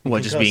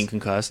 What? Just being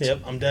concussed?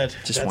 Yep, I'm dead.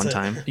 Just that's one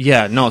time.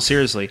 Yeah. No,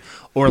 seriously.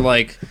 Or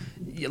like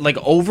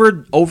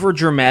over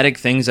dramatic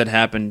things that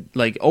happened,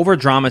 like over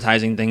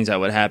dramatizing things that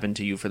would happen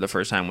to you for the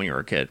first time when you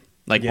were a kid,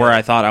 like where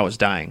I thought I was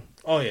dying.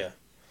 Oh yeah.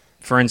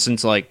 For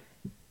instance, like,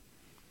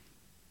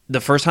 the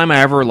first time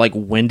I ever, like,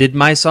 winded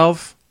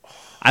myself,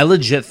 I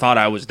legit thought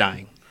I was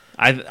dying.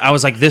 I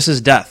was like, this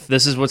is death.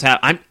 This is what's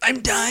happening.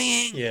 I'm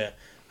dying. Yeah.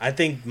 I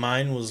think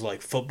mine was,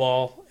 like,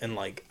 football, and,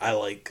 like, I,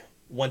 like,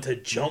 went to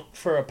jump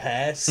for a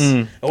pass.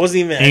 It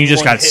wasn't even... And you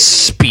just got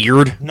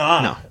speared?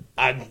 No.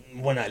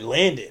 When I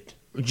landed...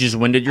 You just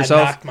winded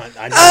yourself? I knocked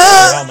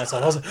out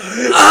myself. I was like,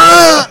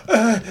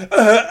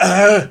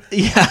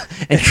 yeah,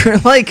 and you're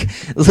like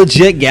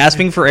legit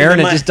gasping for air,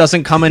 and it just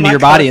doesn't come into your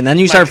body, and then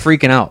you start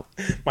freaking out.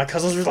 My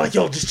cousins were like,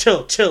 "Yo, just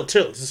chill,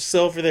 just sit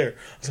over there."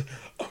 I was like,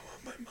 "I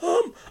want my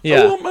mom.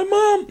 Yeah. I want my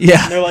mom."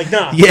 Yeah, and they're like,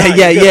 "Nah." Yeah.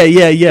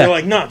 They're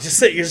like, "No, just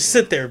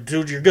sit there,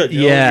 dude. You're good.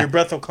 Your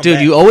breath will come back."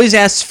 Dude, you always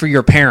ask for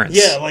your parents.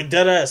 Yeah, like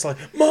dead ass, like,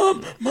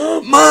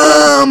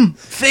 "Mom,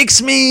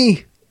 fix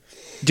me."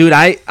 Dude,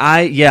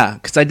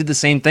 because I did the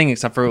same thing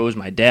except for it was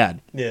my dad.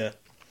 Yeah.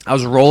 I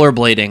was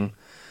rollerblading.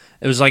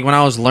 It was like when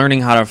I was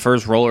learning how to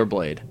first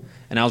rollerblade.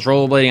 And I was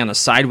rollerblading on the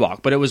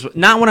sidewalk. But it was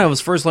not when I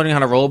was first learning how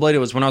to rollerblade. It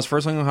was when I was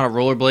first learning how to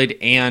rollerblade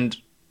and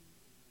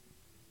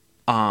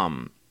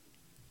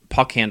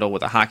puck handle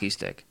with a hockey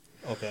stick.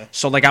 Okay.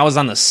 So, like, I was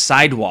on the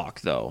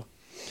sidewalk, though.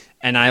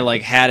 And I,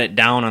 like, had it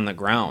down on the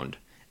ground.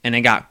 And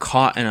it got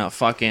caught in a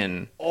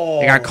fucking...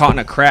 It got caught in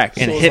a crack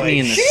and hit me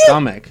in the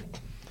stomach.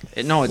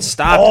 It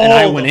stopped, and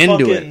I went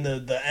into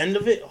it. The end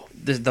of it?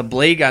 The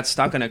blade got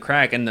stuck in a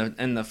crack, and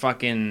the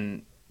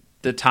fucking...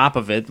 The top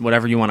of it,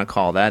 whatever you want to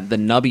call that, the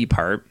nubby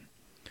part,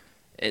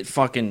 it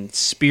fucking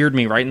speared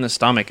me right in the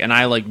stomach, and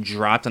I, like,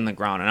 dropped on the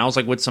ground. And I was,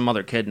 like, with some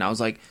other kid, and I was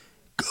like,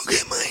 go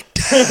get my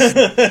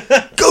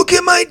dad! Go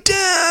get my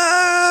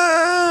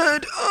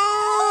dad!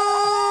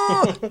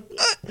 Oh!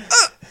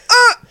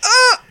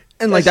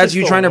 And, like, that's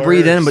you trying to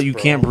breathe in, but you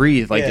can't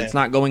breathe. Like, it's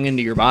not going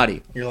into your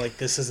body. You're like,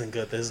 this isn't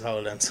good. This is how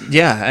it ends.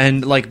 Yeah,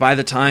 and, like, by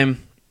the time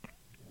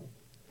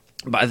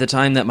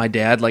that my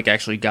dad, like,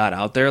 actually got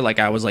out there, like,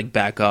 I was, like,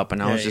 back up,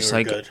 and I was just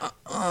like, it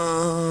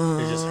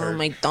just hurt.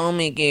 My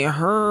stomach get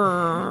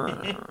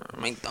hurt.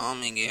 My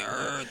stomach get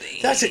hurt.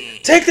 That's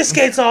it. Take the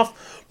skates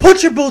off.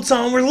 Put your boots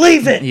on. We're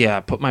leaving. Yeah,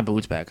 put my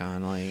boots back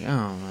on. Like,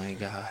 oh, my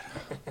God.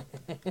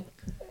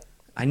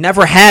 I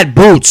never had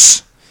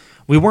boots.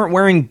 We weren't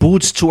wearing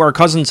boots to our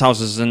cousins'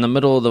 houses in the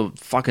middle of the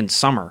fucking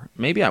summer.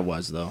 Maybe I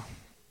was, though.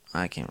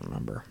 I can't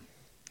remember.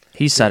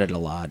 He said it a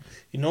lot.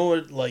 You know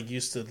what, like,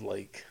 used to,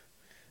 like,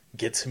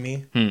 get to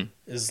me?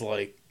 Is,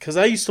 like, because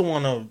I used to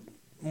want to,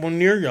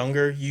 when you're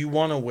younger, you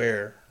want to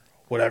wear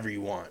whatever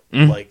you want.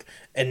 Like,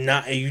 and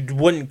you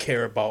wouldn't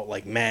care about,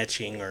 like,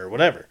 matching or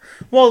whatever.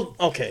 Well,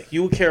 okay,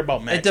 you would care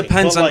about matching.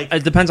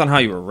 It depends on how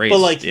you were raised. But,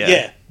 like,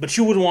 but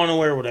you would want to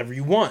wear whatever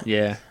you want.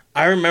 Yeah.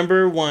 I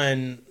remember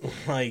when,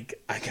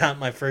 like, I got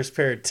my first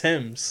pair of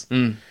Timbs,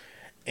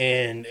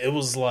 and it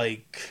was,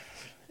 like,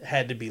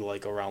 had to be,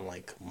 like, around,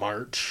 like,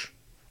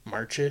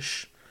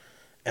 March-ish,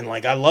 and,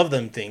 like, I love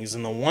them things,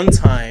 and the one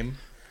time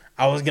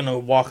I was going to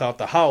walk out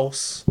the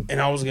house,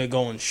 and I was going to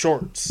go in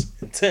shorts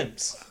and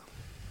Timbs,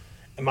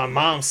 and my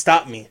mom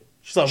stopped me.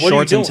 She's like, what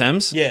are you doing? Shorts and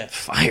Timbs? Yeah.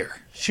 Fire.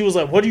 She was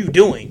like, what are you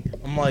doing?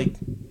 I'm like,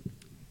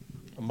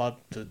 I'm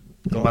about to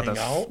Go hang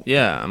out?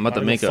 Yeah, I'm about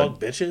to make fuck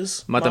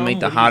bitches. I'm about to make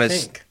the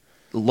hottest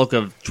look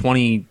of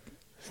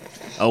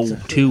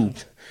 2002.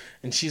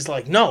 And she's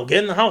like, no, get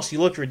in the house. You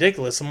look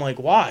ridiculous. I'm like,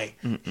 why?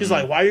 She's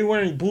like, why are you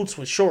wearing boots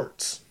with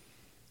shorts?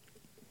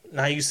 And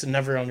I used to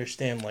never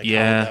understand how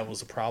that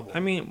was a problem. I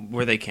mean,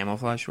 were they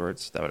camouflage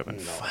shorts? That would have been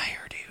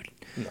fire, dude.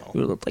 No.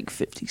 You would look like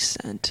 50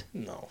 Cent.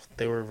 No.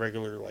 They were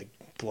regular,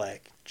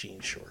 black jean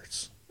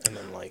shorts. And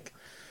then,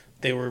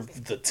 they were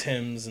the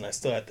Timbs, and I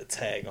still had the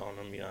tag on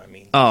them, you know what I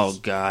mean? Oh,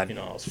 God.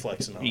 I was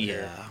flexing out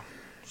there.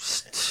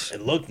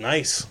 It looked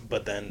nice,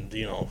 but then,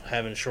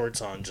 having shorts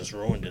on just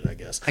ruined it, I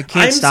guess.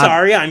 I'm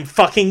sorry, I'm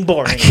fucking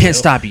boring. I can't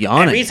stop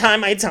yawning. Every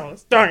time I tell a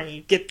story,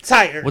 you get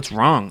tired. What's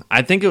wrong?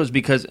 I think it was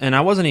because, and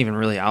I wasn't even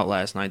really out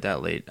last night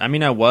that late. I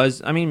mean,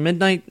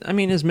 midnight,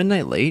 is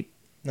midnight late?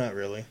 Not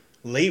really.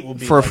 Late will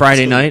be for a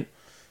Friday night.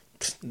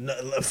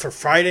 For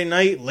Friday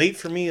night, late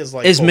for me is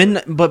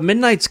midnight. But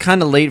midnight's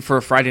kind of late for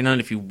a Friday night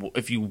if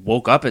you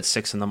woke up at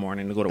 6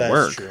 a.m. to go to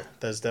work. That's true.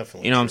 That's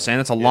definitely. You know what I'm saying?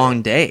 That's a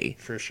long day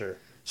for sure.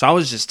 So I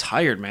was just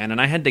tired, man,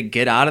 and I had to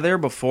get out of there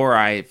before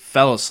I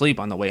fell asleep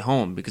on the way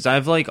home because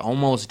I've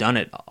almost done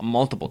it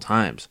multiple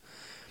times.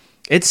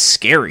 It's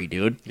scary,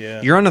 dude.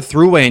 Yeah. You're on a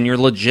thruway and you're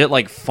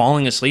legit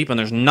falling asleep, and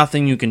there's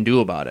nothing you can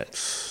do about it.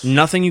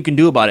 Nothing you can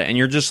do about it, and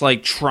you're just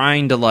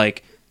trying to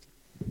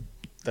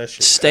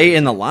stay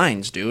in the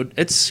lines, dude.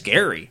 It's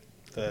scary.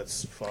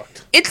 That's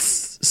fucked.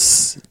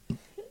 It's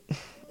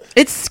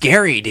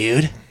scary,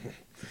 dude.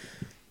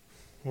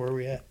 Where are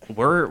we at?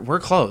 We're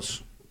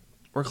close.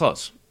 We're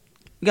close.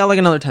 We got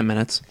another 10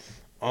 minutes.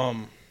 Are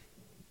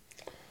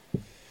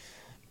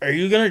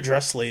you gonna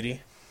dress lady?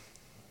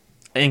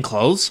 In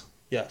clothes?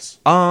 Yes.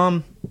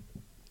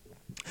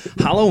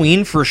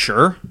 Halloween for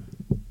sure.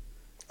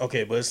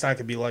 Okay, but it's not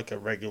gonna be a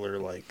regular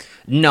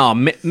No,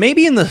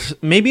 maybe in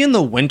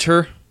the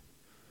winter.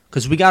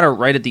 Because we got her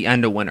right at the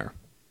end of winter.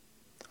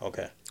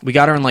 Okay. We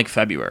got her in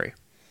February.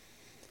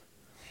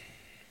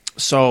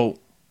 So,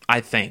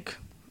 I think.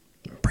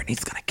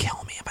 Brittany's going to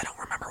kill me if I don't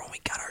remember when we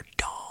got our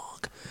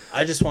dog.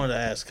 I just wanted to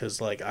ask because,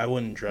 I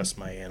wouldn't dress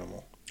my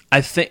animal.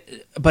 I think.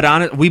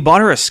 But we bought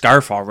her a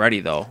scarf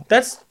already, though.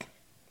 That's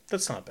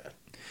not bad.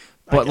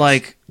 But,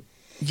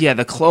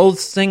 the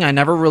clothes thing I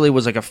never really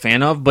was, a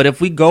fan of. But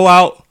if we go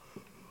out.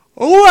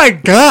 Oh, my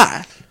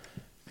God.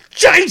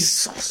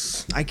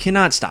 Jesus! I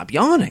cannot stop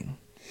yawning.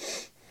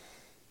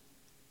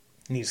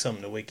 Need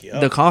something to wake you up.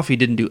 The coffee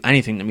didn't do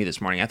anything to me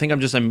this morning. I think I'm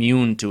just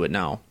immune to it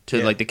now,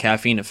 to the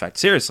caffeine effect.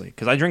 Seriously,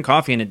 because I drink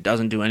coffee and it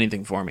doesn't do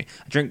anything for me.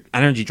 I drink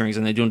energy drinks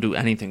and they don't do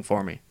anything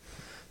for me.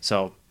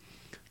 So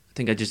I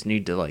think I just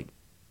need to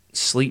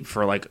sleep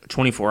for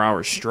 24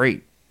 hours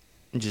straight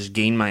and just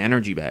gain my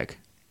energy back.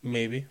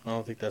 Maybe. I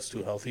don't think that's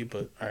too healthy,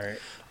 but all right.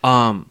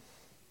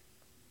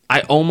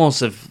 I almost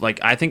have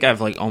I think I've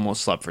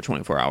almost slept for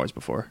 24 hours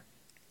before.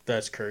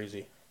 That's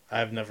crazy.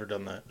 I've never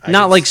done that.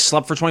 Not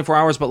slept for 24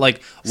 hours, but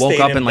woke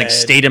up and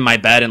stayed in my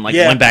bed and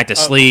went back to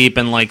sleep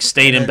and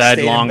stayed in bed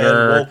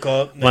longer. Woke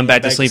up, went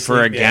back to sleep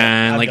for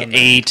again,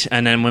 ate,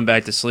 and then went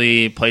back to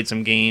sleep, played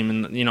some game,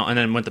 and and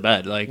then went to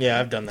bed. Yeah,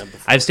 I've done that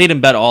before. I've stayed in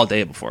bed all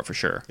day before for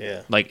sure.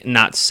 Yeah,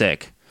 not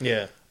sick.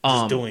 Yeah,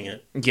 just doing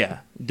it. Yeah,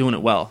 doing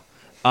it well.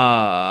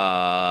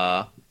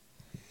 But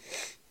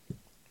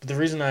the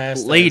reason I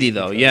asked, lady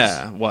though,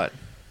 yeah, what?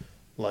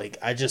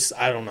 I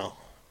don't know.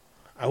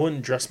 I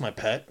wouldn't dress my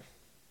pet.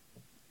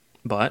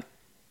 But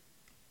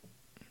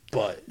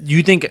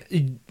you think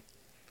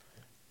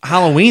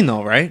Halloween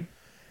though, right?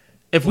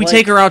 If we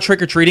take her out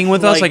trick or treating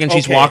with us, and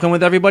she's walking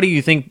with everybody,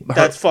 you think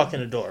that's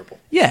fucking adorable?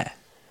 Yeah,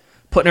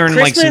 putting her in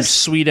Christmas? some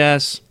sweet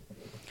ass.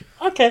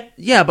 Okay.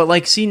 Yeah,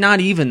 but see,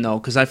 not even though,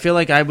 because I feel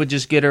I would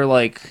just get her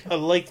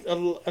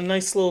a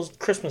nice little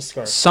Christmas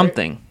scarf.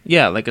 Something, right?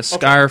 Yeah, a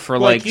scarf or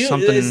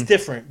something. It's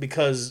different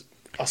because.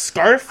 A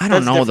scarf? I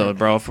don't know though,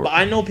 bro. But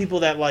I know people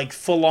that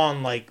full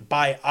on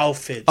buy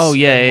outfits. Oh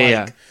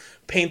yeah.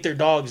 Paint their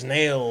dog's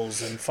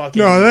nails and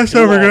fucking. No, that's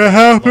never gonna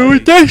happen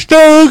with this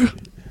dog.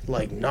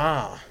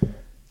 Nah,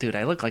 dude,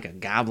 I look like a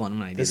goblin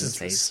when I do this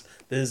face.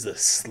 This is the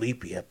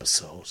sleepy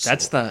episode. So.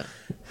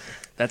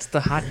 That's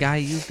the hot guy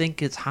you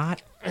think is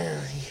hot.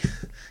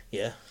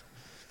 Yeah.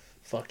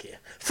 Fuck yeah.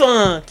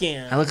 Fuck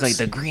yeah. I look like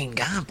the Green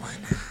Goblin.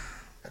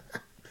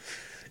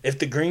 If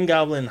the Green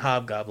Goblin and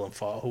Hobgoblin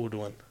fought, who would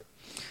win?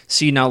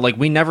 See, now,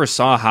 we never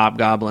saw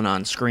Hobgoblin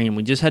on screen.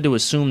 We just had to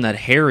assume that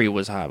Harry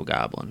was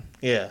Hobgoblin.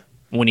 Yeah.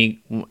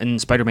 In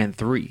Spider-Man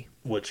 3.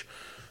 Which?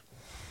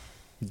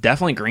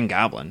 Definitely Green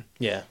Goblin.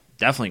 Yeah.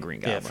 Definitely Green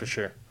Goblin. Yeah, for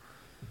sure.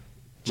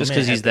 Just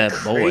because he's that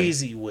boy.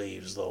 Crazy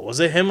waves, though. Was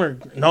it him or...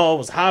 No, it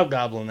was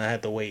Hobgoblin that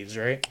had the waves,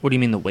 right? What do you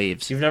mean the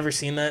waves? You've never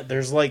seen that?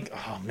 There's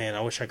oh, man,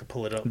 I wish I could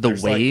pull it up.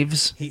 There's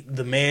waves?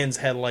 The man's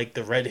had,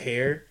 the red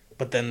hair...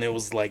 But then there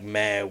was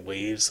mad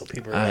waves, so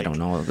people were I don't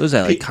know. Was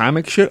that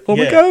comic shit? Oh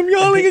my god, I'm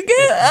yawning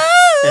again!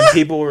 And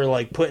people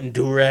were putting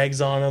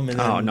do-rags on them. And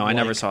then, no, I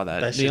never saw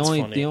that. That shit's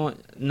funny.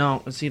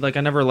 No, see,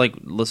 I never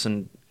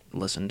listened.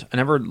 I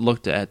never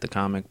looked at the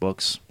comic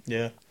books.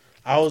 Yeah,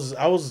 I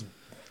was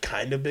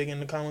kind of big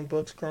into comic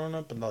books growing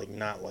up, but like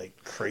not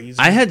like crazy.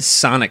 I had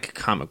Sonic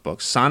comic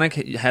books. Sonic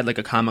had like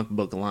a comic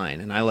book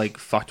line, and I like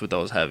fucked with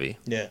those heavy.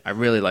 Yeah, I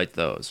really liked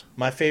those.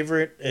 My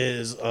favorite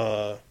is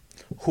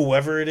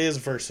whoever it is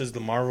versus the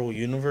Marvel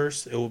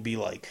Universe. It would be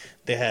like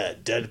they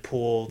had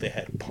Deadpool, they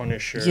had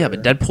Punisher. Yeah,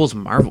 but Deadpool's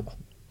Marvel.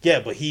 Yeah,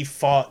 but he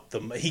fought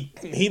them. He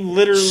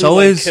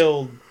literally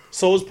killed.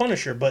 So was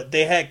Punisher, but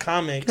they had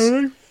comics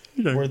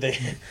where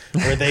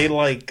they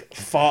like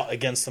fought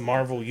against the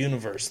Marvel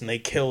Universe and they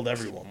killed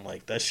everyone.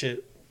 Like that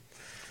shit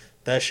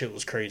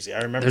was crazy. I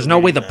remember. There's no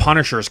way the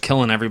Punisher is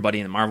killing everybody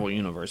in the Marvel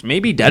Universe.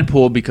 Maybe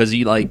Deadpool because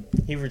he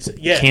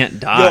can't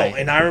die. Yo,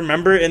 and I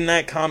remember in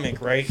that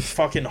comic, right?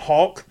 Fucking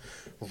Hulk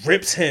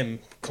rips him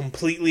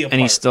completely apart,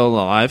 and he's still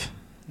alive.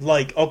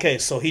 Like, okay,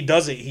 so he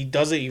does it.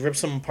 He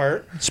rips him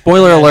apart.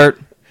 Spoiler alert.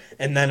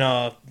 And then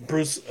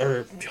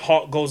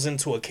Hulk goes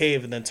into a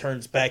cave and then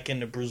turns back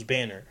into Bruce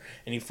Banner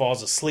and he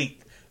falls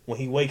asleep. When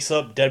he wakes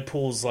up,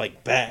 Deadpool's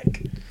like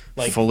back,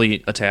 like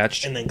fully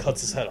attached, and then cuts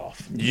his head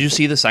off. Did you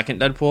see the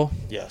second Deadpool?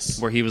 Yes.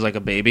 Where he was like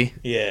a baby?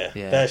 Yeah.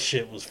 That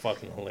shit was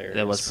fucking hilarious.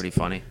 That was pretty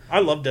funny.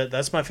 I loved it.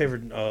 That's my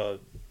favorite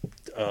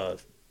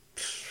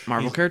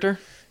Marvel character?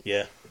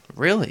 Yeah.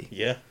 Really?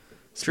 Yeah.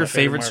 It's your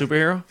favorite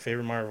superhero?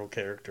 Favorite Marvel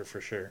character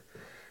for sure.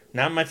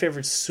 Not my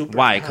favorite superhero.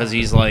 Why?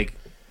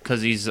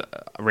 Because he's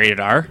rated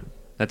R?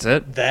 That's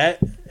it? That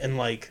and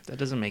like... That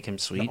doesn't make him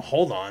sweet. No,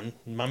 hold on.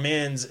 My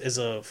man's is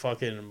a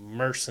fucking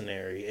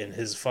mercenary and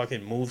his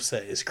fucking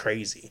moveset is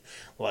crazy.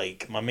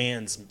 Like, my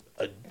man's...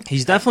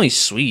 He's definitely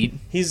sweet.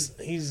 His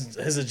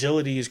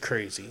agility is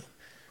crazy.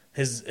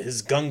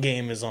 His gun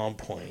game is on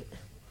point.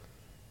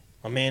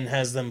 My man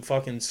has them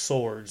fucking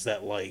swords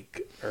that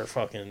like are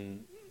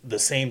fucking the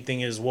same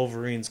thing as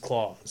Wolverine's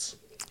claws.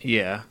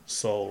 Yeah.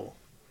 So...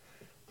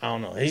 I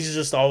don't know. He's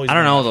just always. I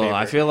don't know though. Favorite.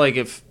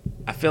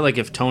 I feel like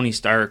if Tony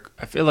Stark,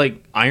 I feel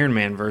like Iron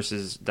Man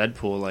versus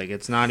Deadpool, like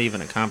it's not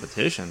even a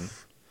competition.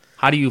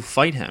 How do you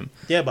fight him?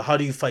 Yeah, but how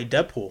do you fight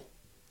Deadpool?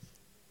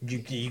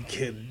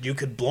 You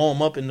could blow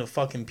him up into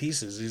fucking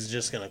pieces. He's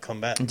just gonna come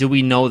back. Do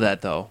we know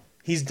that though?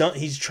 He's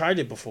tried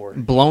it before.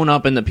 Blown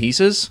up into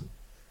pieces.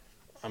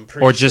 I'm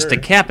pretty or just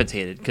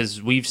decapitated, because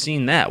we've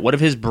seen that. What if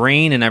his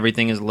brain and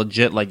everything is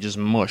legit, like just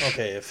mush?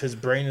 Okay, if his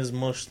brain is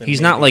mush, then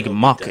he's not like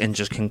muck and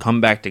just can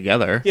come back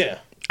together. Yeah.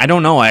 I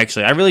don't know,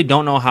 actually. I really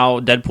don't know how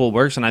Deadpool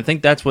works, and I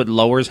think that's what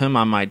lowers him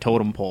on my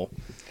totem pole.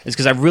 Is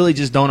because I really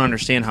just don't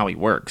understand how he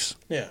works.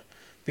 Yeah.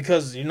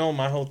 Because,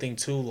 my whole thing,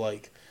 too,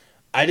 like,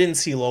 I didn't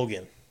see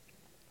Logan,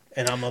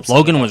 and I'm upset.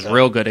 Logan was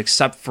real good,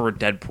 except for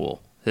Deadpool,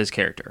 his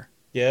character.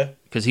 Yeah?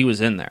 Because he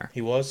was in there.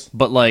 He was?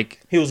 But,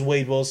 like... He was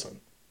Wade Wilson,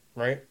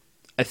 right?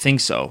 I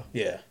think so.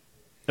 Yeah.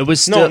 It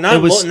was still...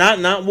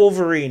 not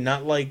Wolverine,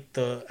 not like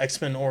the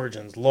X-Men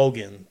Origins.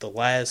 Logan, the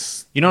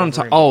last... You know what I'm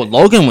talking... Oh,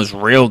 Logan was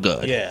real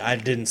good. Yeah, I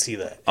didn't see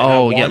that.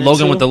 And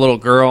Logan with the little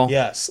girl.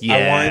 Yes. Yeah.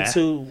 I wanted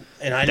to,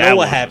 and I know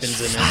what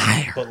happens in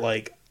it, but,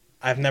 like,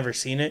 I've never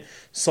seen it.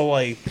 So,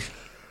 like...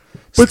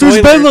 But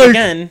there's been, like...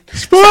 Again,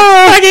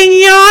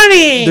 fucking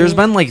yawning! There's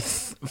been, like,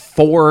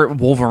 4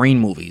 Wolverine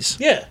movies.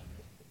 Yeah.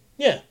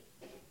 Yeah.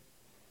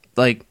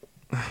 Like...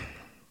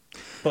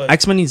 But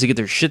X-Men needs to get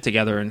their shit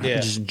together and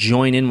just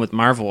join in with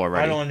Marvel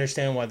already. I don't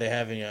understand why they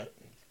haven't yet.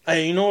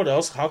 Hey, you know what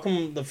else? How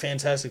come the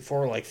Fantastic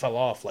Four like fell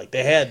off? Like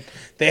they had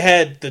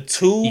the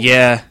two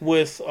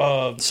with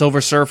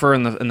Silver Surfer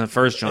in the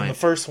first joint. The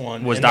first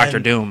one was Doctor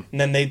Doom. And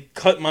then they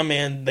cut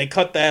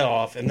that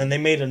off, and then they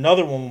made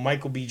another one with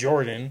Michael B.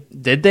 Jordan.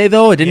 Did they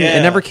though? It didn't. Yeah.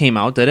 It never came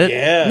out, did it?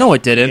 Yeah. No,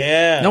 it didn't.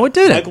 Yeah. No, it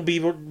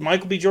didn't.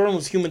 Michael B. Jordan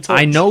was Human Torch.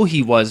 I know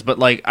he was, but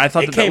like I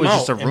thought that was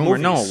just a rumor.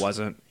 No, it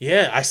wasn't.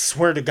 Yeah, I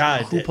swear to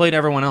God. Who played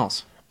everyone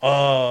else?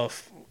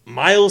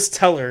 Miles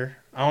Teller.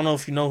 I don't know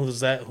if you know who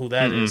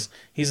that is.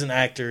 He's an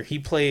actor. He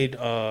played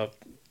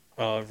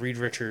Reed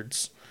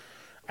Richards.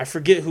 I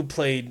forget who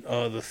played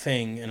The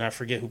Thing, and I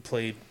forget who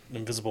played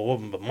Invisible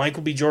Woman, but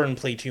Michael B. Jordan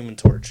played Human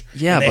Torch.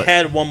 Yeah, and they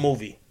had one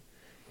movie.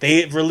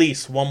 They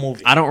released one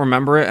movie. I don't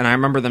remember it, and I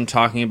remember them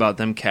talking about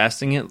them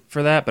casting it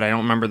for that, but I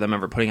don't remember them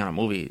ever putting on a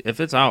movie.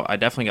 If it's out, I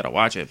definitely got to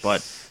watch it,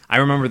 but I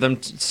remember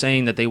them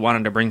saying that they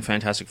wanted to bring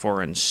Fantastic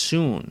Four in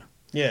soon.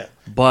 Yeah.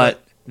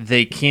 But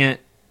they can't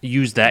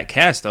use that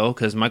cast though,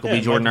 because Michael B.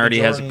 Jordan already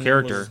has a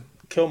character.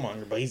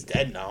 Killmonger, but he's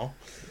dead now.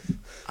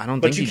 I don't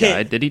think he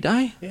died. Did he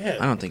die? Yeah.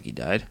 I don't think he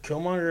died.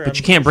 Killmonger. But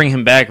you can't bring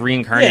him back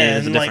reincarnated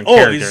as a different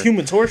character. Oh, he's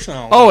Human Torch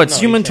now. Oh, it's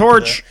Human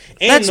Torch.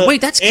 That's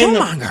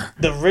Killmonger.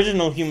 The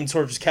original Human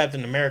Torch is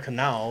Captain America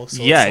now.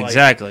 So yeah,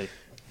 exactly.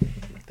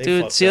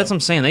 Dude, see, that's what I'm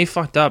saying. They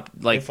fucked up.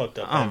 Like, they fucked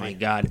up. Oh my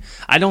god.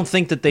 I don't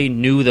think that they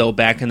knew though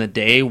back in the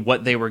day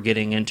what they were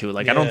getting into.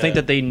 Like, I don't think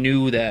that they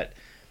knew that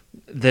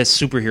this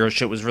superhero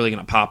shit was really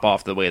going to pop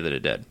off the way that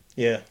it did.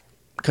 Yeah.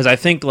 Because I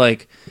think,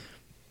 like,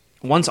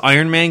 once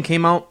Iron Man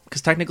came out,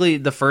 because technically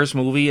the first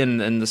movie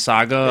in the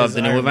saga of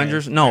the New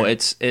Avengers,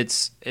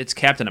 it's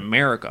Captain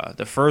America,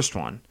 the first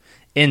one,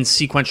 in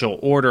sequential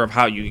order of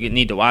how you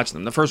need to watch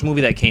them. The first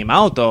movie that came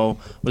out, though,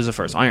 was the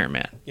first Iron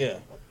Man. Yeah.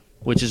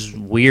 Which is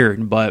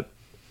weird, but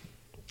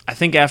I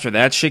think after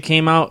that shit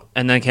came out,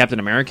 and then Captain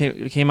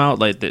America came out,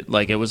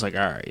 like it was like, all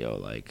right, yo,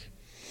 like,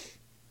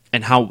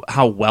 and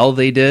how well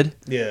they did.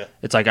 Yeah,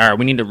 it's like, all right,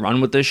 we need to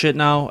run with this shit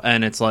now,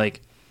 and it's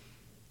like,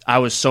 I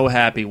was so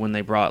happy when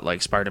they brought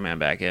like Spider-Man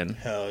back in.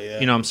 Hell yeah,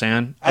 you know what I'm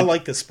saying? I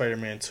like the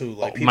Spider-Man too.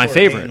 Like my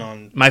favorite,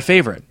 my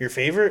favorite, your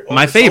favorite,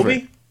 my favorite.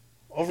 Toby?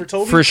 Over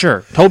Toby? For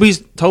sure.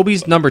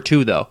 Toby's number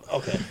 2, though.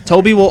 Okay.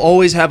 Toby will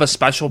always have a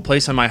special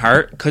place in my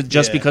heart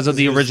because of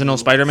the original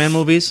Spider-Man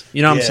movies.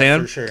 You know what I'm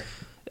saying? For sure.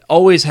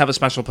 Always have a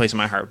special place in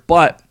my heart.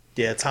 But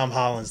yeah, Tom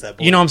Holland's that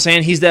boy. You know what I'm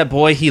saying? He's that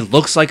boy. He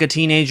looks like a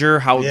teenager.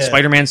 How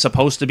Spider-Man's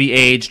supposed to be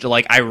aged.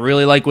 Like, I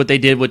really like what they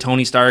did with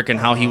Tony Stark and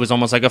how he was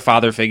almost like a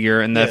father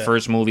figure in that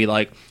first movie.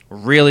 Like,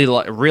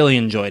 really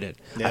enjoyed it.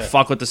 Yeah. I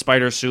fuck with the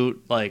spider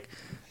suit. Like,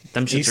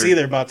 them shits. You see,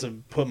 they're about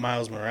to put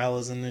Miles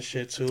Morales in this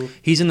shit too.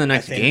 He's in the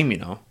next game, you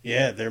know.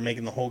 Yeah, they're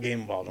making the whole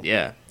game about him.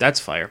 Yeah, that's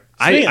fire.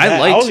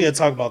 I was gonna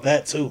talk about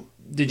that too.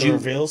 Did you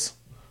reveals?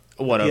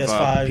 What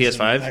PS5, of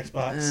PS5?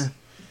 Xbox.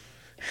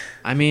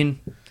 I mean,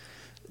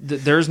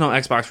 there's no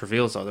Xbox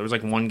reveals though. There was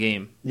like one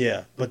game.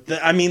 Yeah, but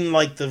I mean,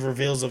 like the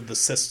reveals of the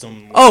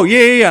system. Oh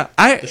yeah.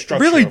 I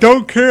really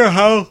don't care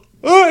how.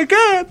 Oh my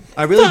god!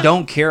 I really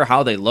don't care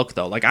how they look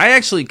though. Like, I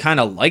actually kind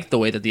of like the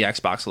way that the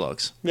Xbox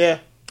looks. Yeah.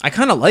 I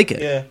kind of like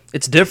it. Yeah.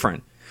 It's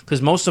different.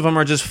 Because most of them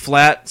are just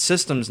flat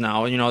systems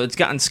now. You know, it's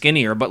gotten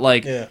skinnier. But,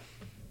 like,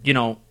 you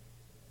know,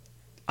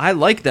 I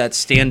like that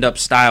stand-up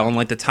style and,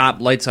 like, the top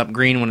lights up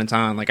green when it's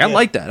on. Like, I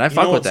like that. I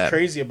fuck with that. What's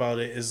crazy about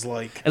it is,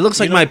 like... It looks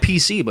like my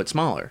PC, but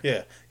smaller.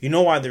 Yeah. You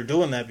know why they're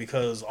doing that?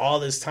 Because all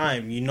this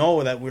time, you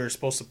know that we were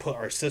supposed to put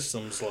our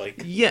systems,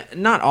 like... Yeah,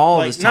 not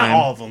all this time. Not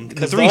all of them.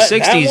 The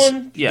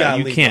 360s, you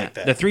can't.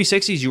 Like the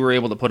 360s, you were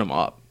able to put them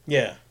up.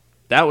 Yeah.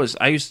 That was...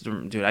 I used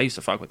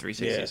to fuck with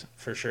 360s. Yeah,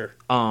 for sure.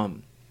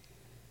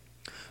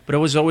 But it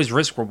was always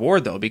risk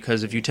reward though,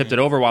 because if you tipped it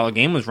over while the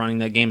game was running,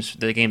 the game's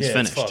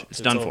finished.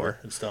 It's done for.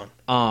 It's done.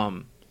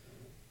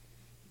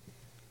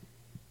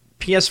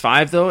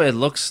 PS5 though, it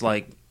looks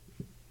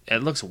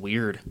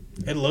weird.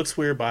 It looks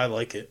weird, but I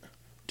like it.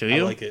 Do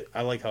you? I like it.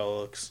 I like how it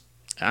looks.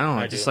 I don't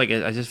know. I just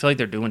feel like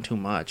they're doing too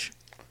much.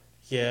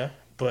 Yeah,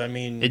 but I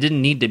mean, it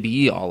didn't need to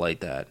be all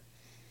like that.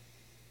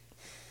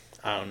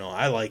 I don't know.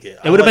 I like it.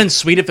 It would have been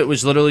sweet if it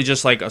was literally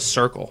just like a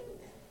circle.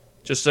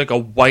 Just like a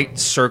white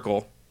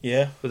circle.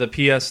 Yeah. With a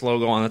PS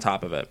logo on the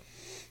top of it.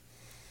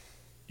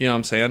 You know what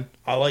I'm saying?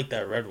 I like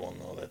that red one,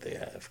 though, that they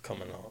have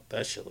coming out.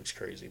 That shit looks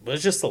crazy. But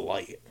it's just the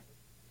light.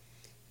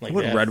 Like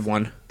what red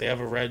one? They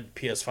have a red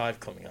PS5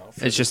 coming out.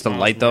 It's just the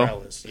light, though?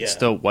 Yeah. It's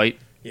still white?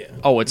 Yeah.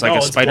 Oh, it's like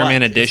a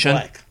Spider-Man edition?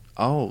 It's black.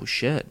 Oh,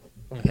 shit.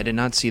 I did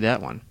not see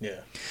that one.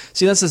 Yeah.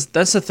 See, that's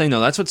the thing, though.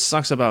 That's what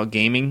sucks about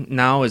gaming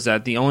now, is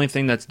that the only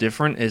thing that's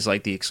different is,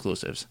 like, the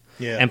exclusives.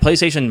 Yeah. And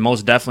PlayStation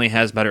most definitely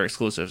has better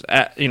exclusives.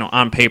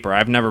 On paper,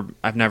 I've never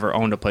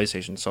owned a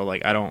PlayStation, so,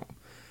 like, I don't,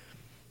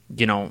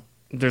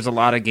 there's a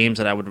lot of games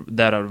that I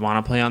would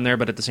want to play on there,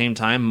 but at the same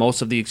time,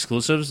 most of the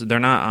exclusives, they're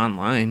not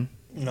online.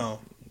 No,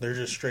 they're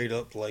just straight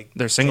up, like,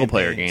 they're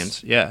single-player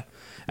games, yeah.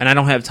 And I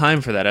don't have time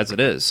for that as it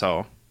is,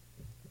 so.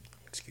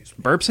 Excuse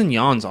me. Burps and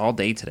yawns all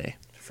day today.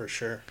 For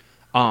sure.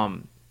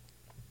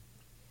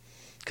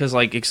 Because,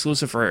 like,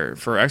 exclusive for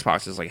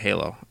Xbox is, like,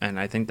 Halo. And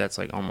I think that's,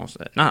 like, almost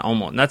it. Not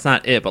almost. That's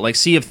not it. But, like,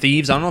 Sea of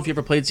Thieves. I don't know if you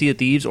ever played Sea of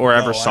Thieves or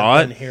ever saw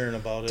it. I've been hearing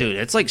about it. Dude,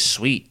 it's, like,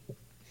 sweet.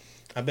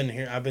 I've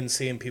been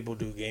seeing people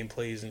do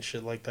gameplays and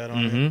shit like that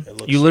on it. It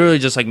looks you literally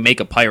just, like, make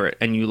a pirate.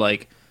 And you,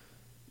 like,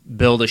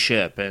 build a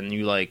ship. And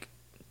you, like,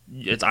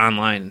 it's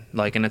online.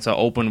 Like, and it's an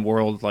open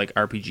world, like,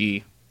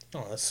 RPG.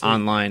 Oh, that's sweet.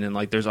 Online. And,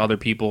 like, there's other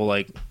people,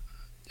 like,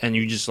 and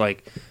you just,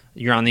 like...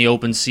 You're on the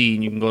open sea,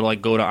 and you can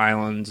go to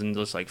islands and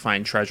just, like,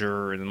 find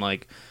treasure and,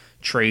 like,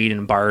 trade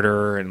and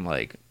barter and,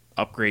 like,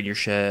 upgrade your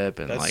ship.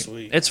 And that's like,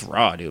 sweet. It's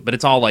raw, dude. But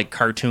it's all, like,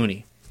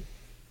 cartoony.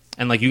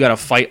 And, like, you got to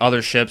fight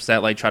other ships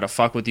that, like, try to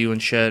fuck with you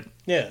and shit.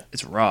 Yeah.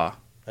 It's raw.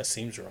 That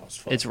seems raw as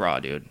fuck. It's raw,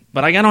 dude.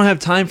 But I don't have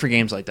time for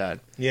games like that.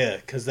 Yeah,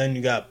 because then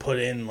you got to put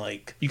in,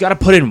 like... You got to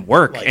put in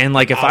work. Like, and,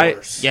 like,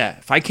 hours.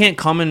 if I can't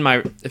come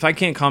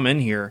in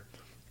here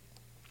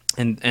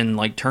and,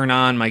 like, turn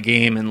on my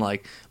game and,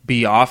 like...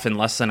 be off in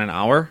less than an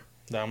hour,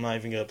 I'm not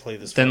even gonna play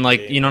this. Then, like,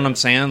 game, you know what I'm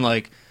saying?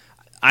 Like,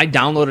 I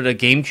downloaded a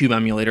GameCube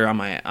emulator on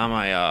my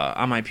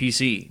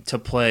PC to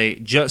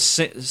play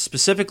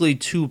specifically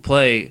to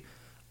play,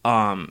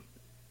 Legend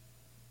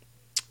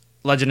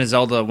of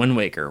Zelda: Wind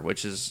Waker,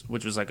 which was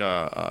like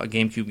a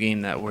GameCube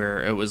game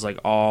where it was like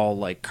all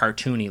like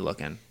cartoony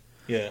looking.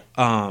 Yeah.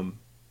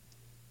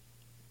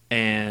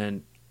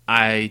 And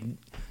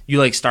you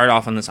like start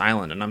off on this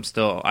island, and I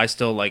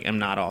still like am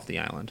not off the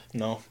island.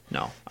 No,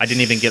 I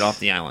didn't even get off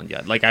the island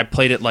yet. Like I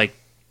played it like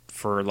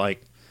for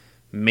like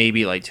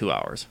maybe like 2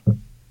 hours.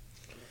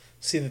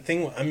 See, the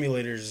thing with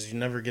emulators is you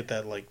never get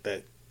that like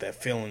that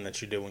feeling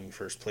that you did when you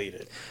first played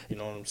it. You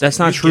know what I'm saying? That's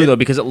not true though,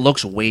 because it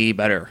looks way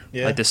better.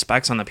 Yeah. Like the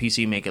specs on the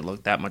PC make it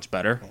look that much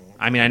better.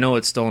 I mean, I know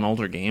it's still an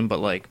older game, but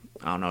like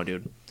I don't know,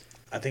 dude.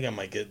 I think I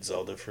might get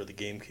Zelda for the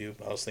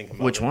GameCube. I was thinking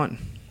about Which one?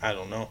 I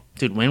don't know.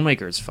 Dude, Wind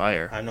Waker is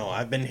fire. I know.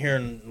 I've been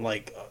hearing,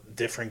 like,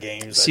 different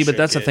games. See, but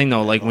that's the thing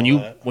though. Like when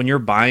you're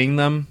buying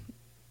them,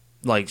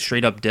 like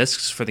straight up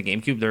discs for the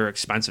GameCube, they're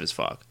expensive as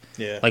fuck.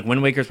 Yeah. Like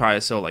Wind Waker's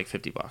probably still like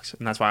 $50,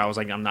 and that's why I was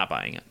like, I'm not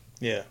buying it.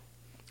 Yeah.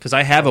 Because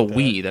I have a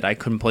Wii that I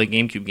couldn't play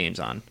GameCube games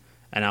on,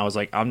 and I was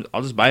like,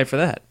 I'll just buy it for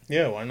that.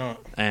 Yeah, why not?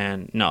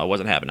 And no, it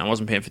wasn't happening. I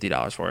wasn't paying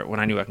 $50 for it when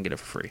I knew I can get it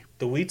for free.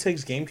 The Wii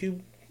takes GameCube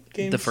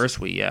games? The first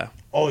Wii, yeah.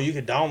 Oh, you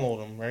could download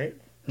them, right?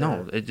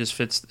 No, it just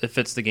fits the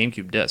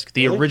GameCube disc.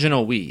 The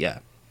original Wii, yeah.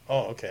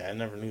 Oh, okay. I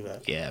never knew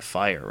that. Yeah,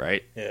 fire,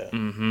 right? Yeah.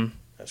 Mm-hmm.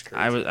 That's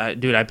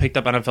crazy. I picked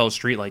up NFL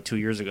Street like 2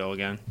 years ago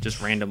again,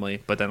 just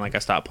randomly, but then like I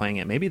stopped playing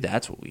it. Maybe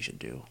that's what we should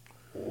do.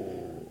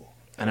 Ooh,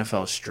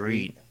 NFL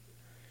Street.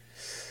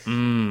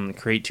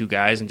 Create two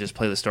guys and just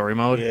play the story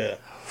mode. Yeah.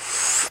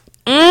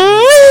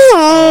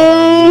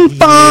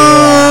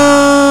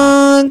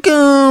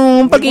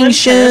 Fucking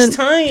shit.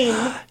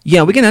 Time.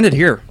 Yeah, we can end it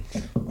here.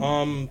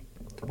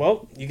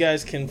 Well, you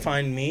guys can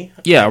find me.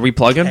 Yeah, are we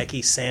plugging?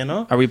 Khaki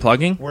Santa. Are we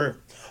plugging? We're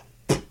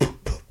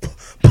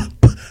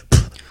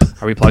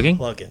Are we plugging?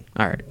 plugging.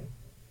 All right.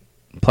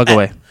 Plug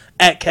away.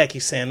 At Khaki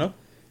Santa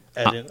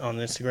on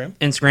Instagram.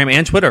 Instagram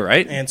and Twitter,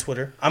 right? And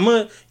Twitter.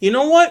 You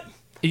know what?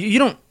 You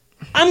don't.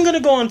 I'm going to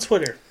go on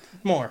Twitter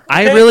more. Okay?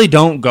 I really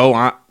don't go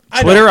on.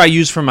 Twitter I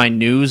use for my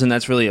news, and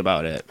that's really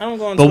about it. I don't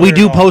go on Twitter. But we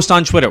do at all. post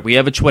on Twitter. We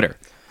have a Twitter.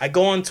 I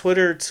go on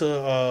Twitter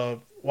to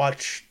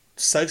watch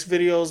sex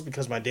videos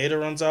because my data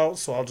runs out,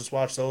 so I'll just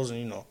watch those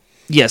and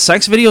Yeah,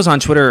 sex videos on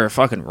Twitter are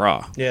fucking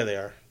raw. Yeah, they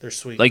are. They're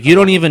sweet. Like you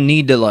don't even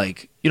need to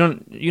you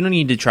don't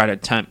need to try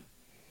to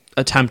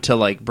attempt to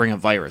like bring a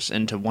virus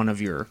into one of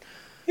your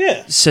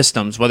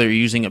systems, whether you're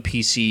using a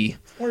PC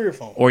or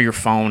your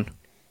phone.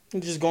 You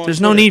just go on There's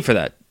Twitter. no need for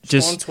that.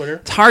 Just go on Twitter.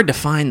 It's hard to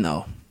find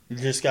though. You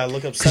just gotta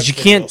look up sex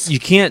because you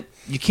can't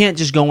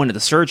just go into the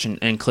search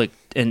and click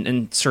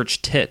and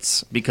search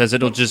tits because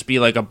it'll just be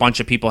like a bunch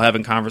of people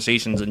having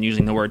conversations and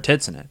using the word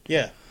tits in it.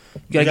 Yeah.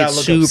 You gotta get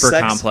super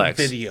complex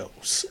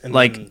videos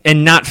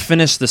and not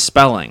finish the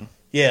spelling.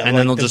 Yeah, and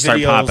then they'll just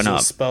start popping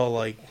up.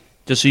 Spell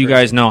just so you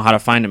guys know how to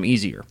find them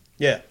easier.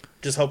 Yeah,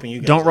 just hoping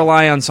you guys don't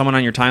rely on someone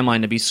on your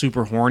timeline to be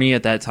super horny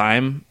at that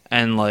time,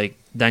 and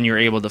then you're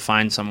able to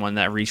find someone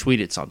that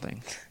retweeted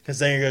something. Because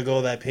then you're gonna go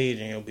to that page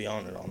and you'll be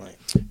on it all night.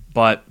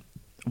 But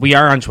we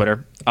are on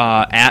Twitter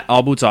at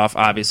All Boots Off,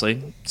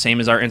 obviously, same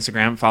as our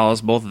Instagram. Follow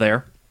us both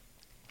there.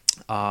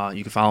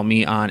 You can follow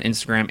me on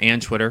Instagram and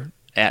Twitter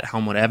at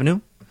Helmwood Avenue.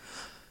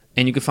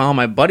 And you can follow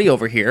my buddy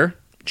over here,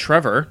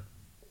 Trevor.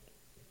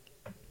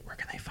 Where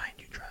can they find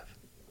you, Trev?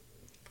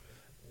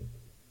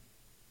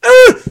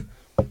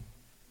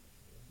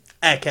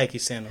 At Khaki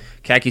Santa.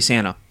 Khaki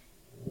Santa.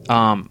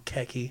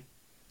 Khaki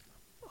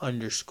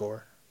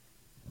 _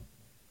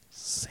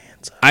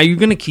 Santa. Are you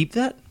going to keep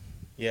that?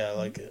 Yeah, I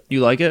like it.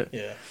 You like it?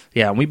 Yeah.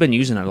 Yeah, and we've been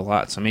using it a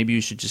lot, so maybe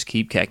you should just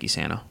keep Khaki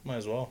Santa. Might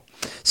as well.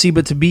 See,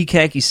 but to be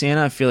Khaki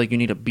Santa, I feel like you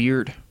need a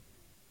beard.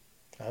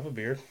 I have a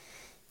beard.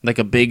 Like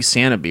a big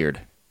Santa beard.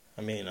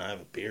 I mean, I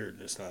have a beard.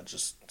 It's not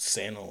just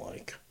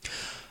Santa-like.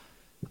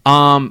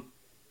 On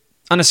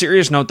a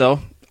serious note, though,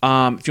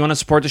 if you want to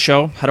support the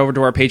show, head over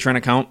to our Patreon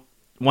account.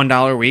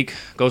 $1 a week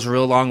goes a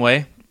real long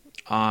way.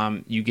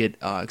 You get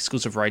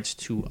exclusive rights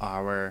to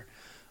our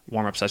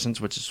warm-up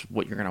sessions, which is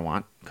what you're going to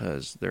want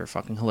because they're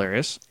fucking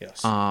hilarious.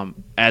 Yes.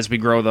 As we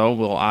grow, though,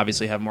 we'll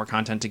obviously have more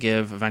content to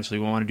give. Eventually,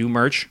 we'll want to do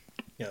merch.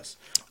 Yes.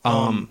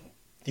 Do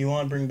you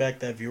want to bring back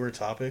that viewer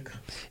topic?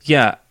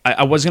 Yeah,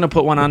 I was going to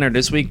put one on there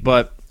this week,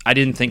 but I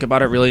didn't think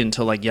about it really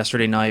until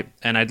yesterday night,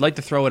 and I'd like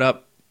to throw it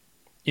up,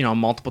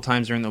 multiple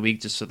times during the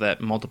week just so that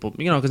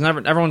because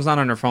everyone's not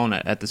on their phone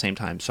at the same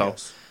time. So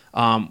yes.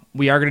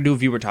 We are going to do a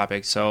viewer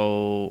topic.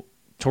 So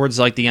towards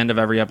the end of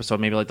every episode,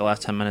 maybe the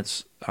last 10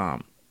 minutes,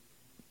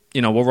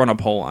 we'll run a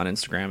poll on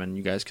Instagram, and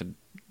you guys could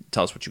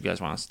tell us what you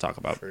guys want us to talk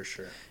about. For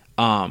sure.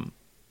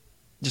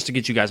 Just to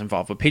get you guys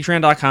involved. But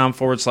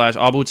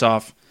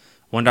patreon.com/allbootsoff,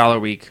 $1 a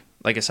week.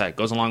 Like I said,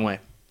 goes a long way.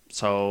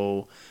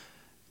 So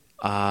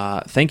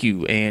thank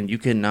you, and you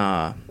can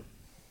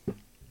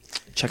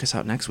check us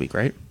out next week,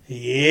 right?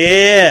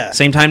 Yeah.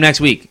 Same time next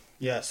week.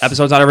 Yes.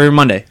 Episodes out every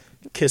Monday.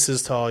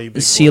 Kisses to all you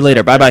big See you boys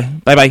later. Bye-bye.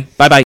 Bye-bye.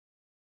 Bye-bye.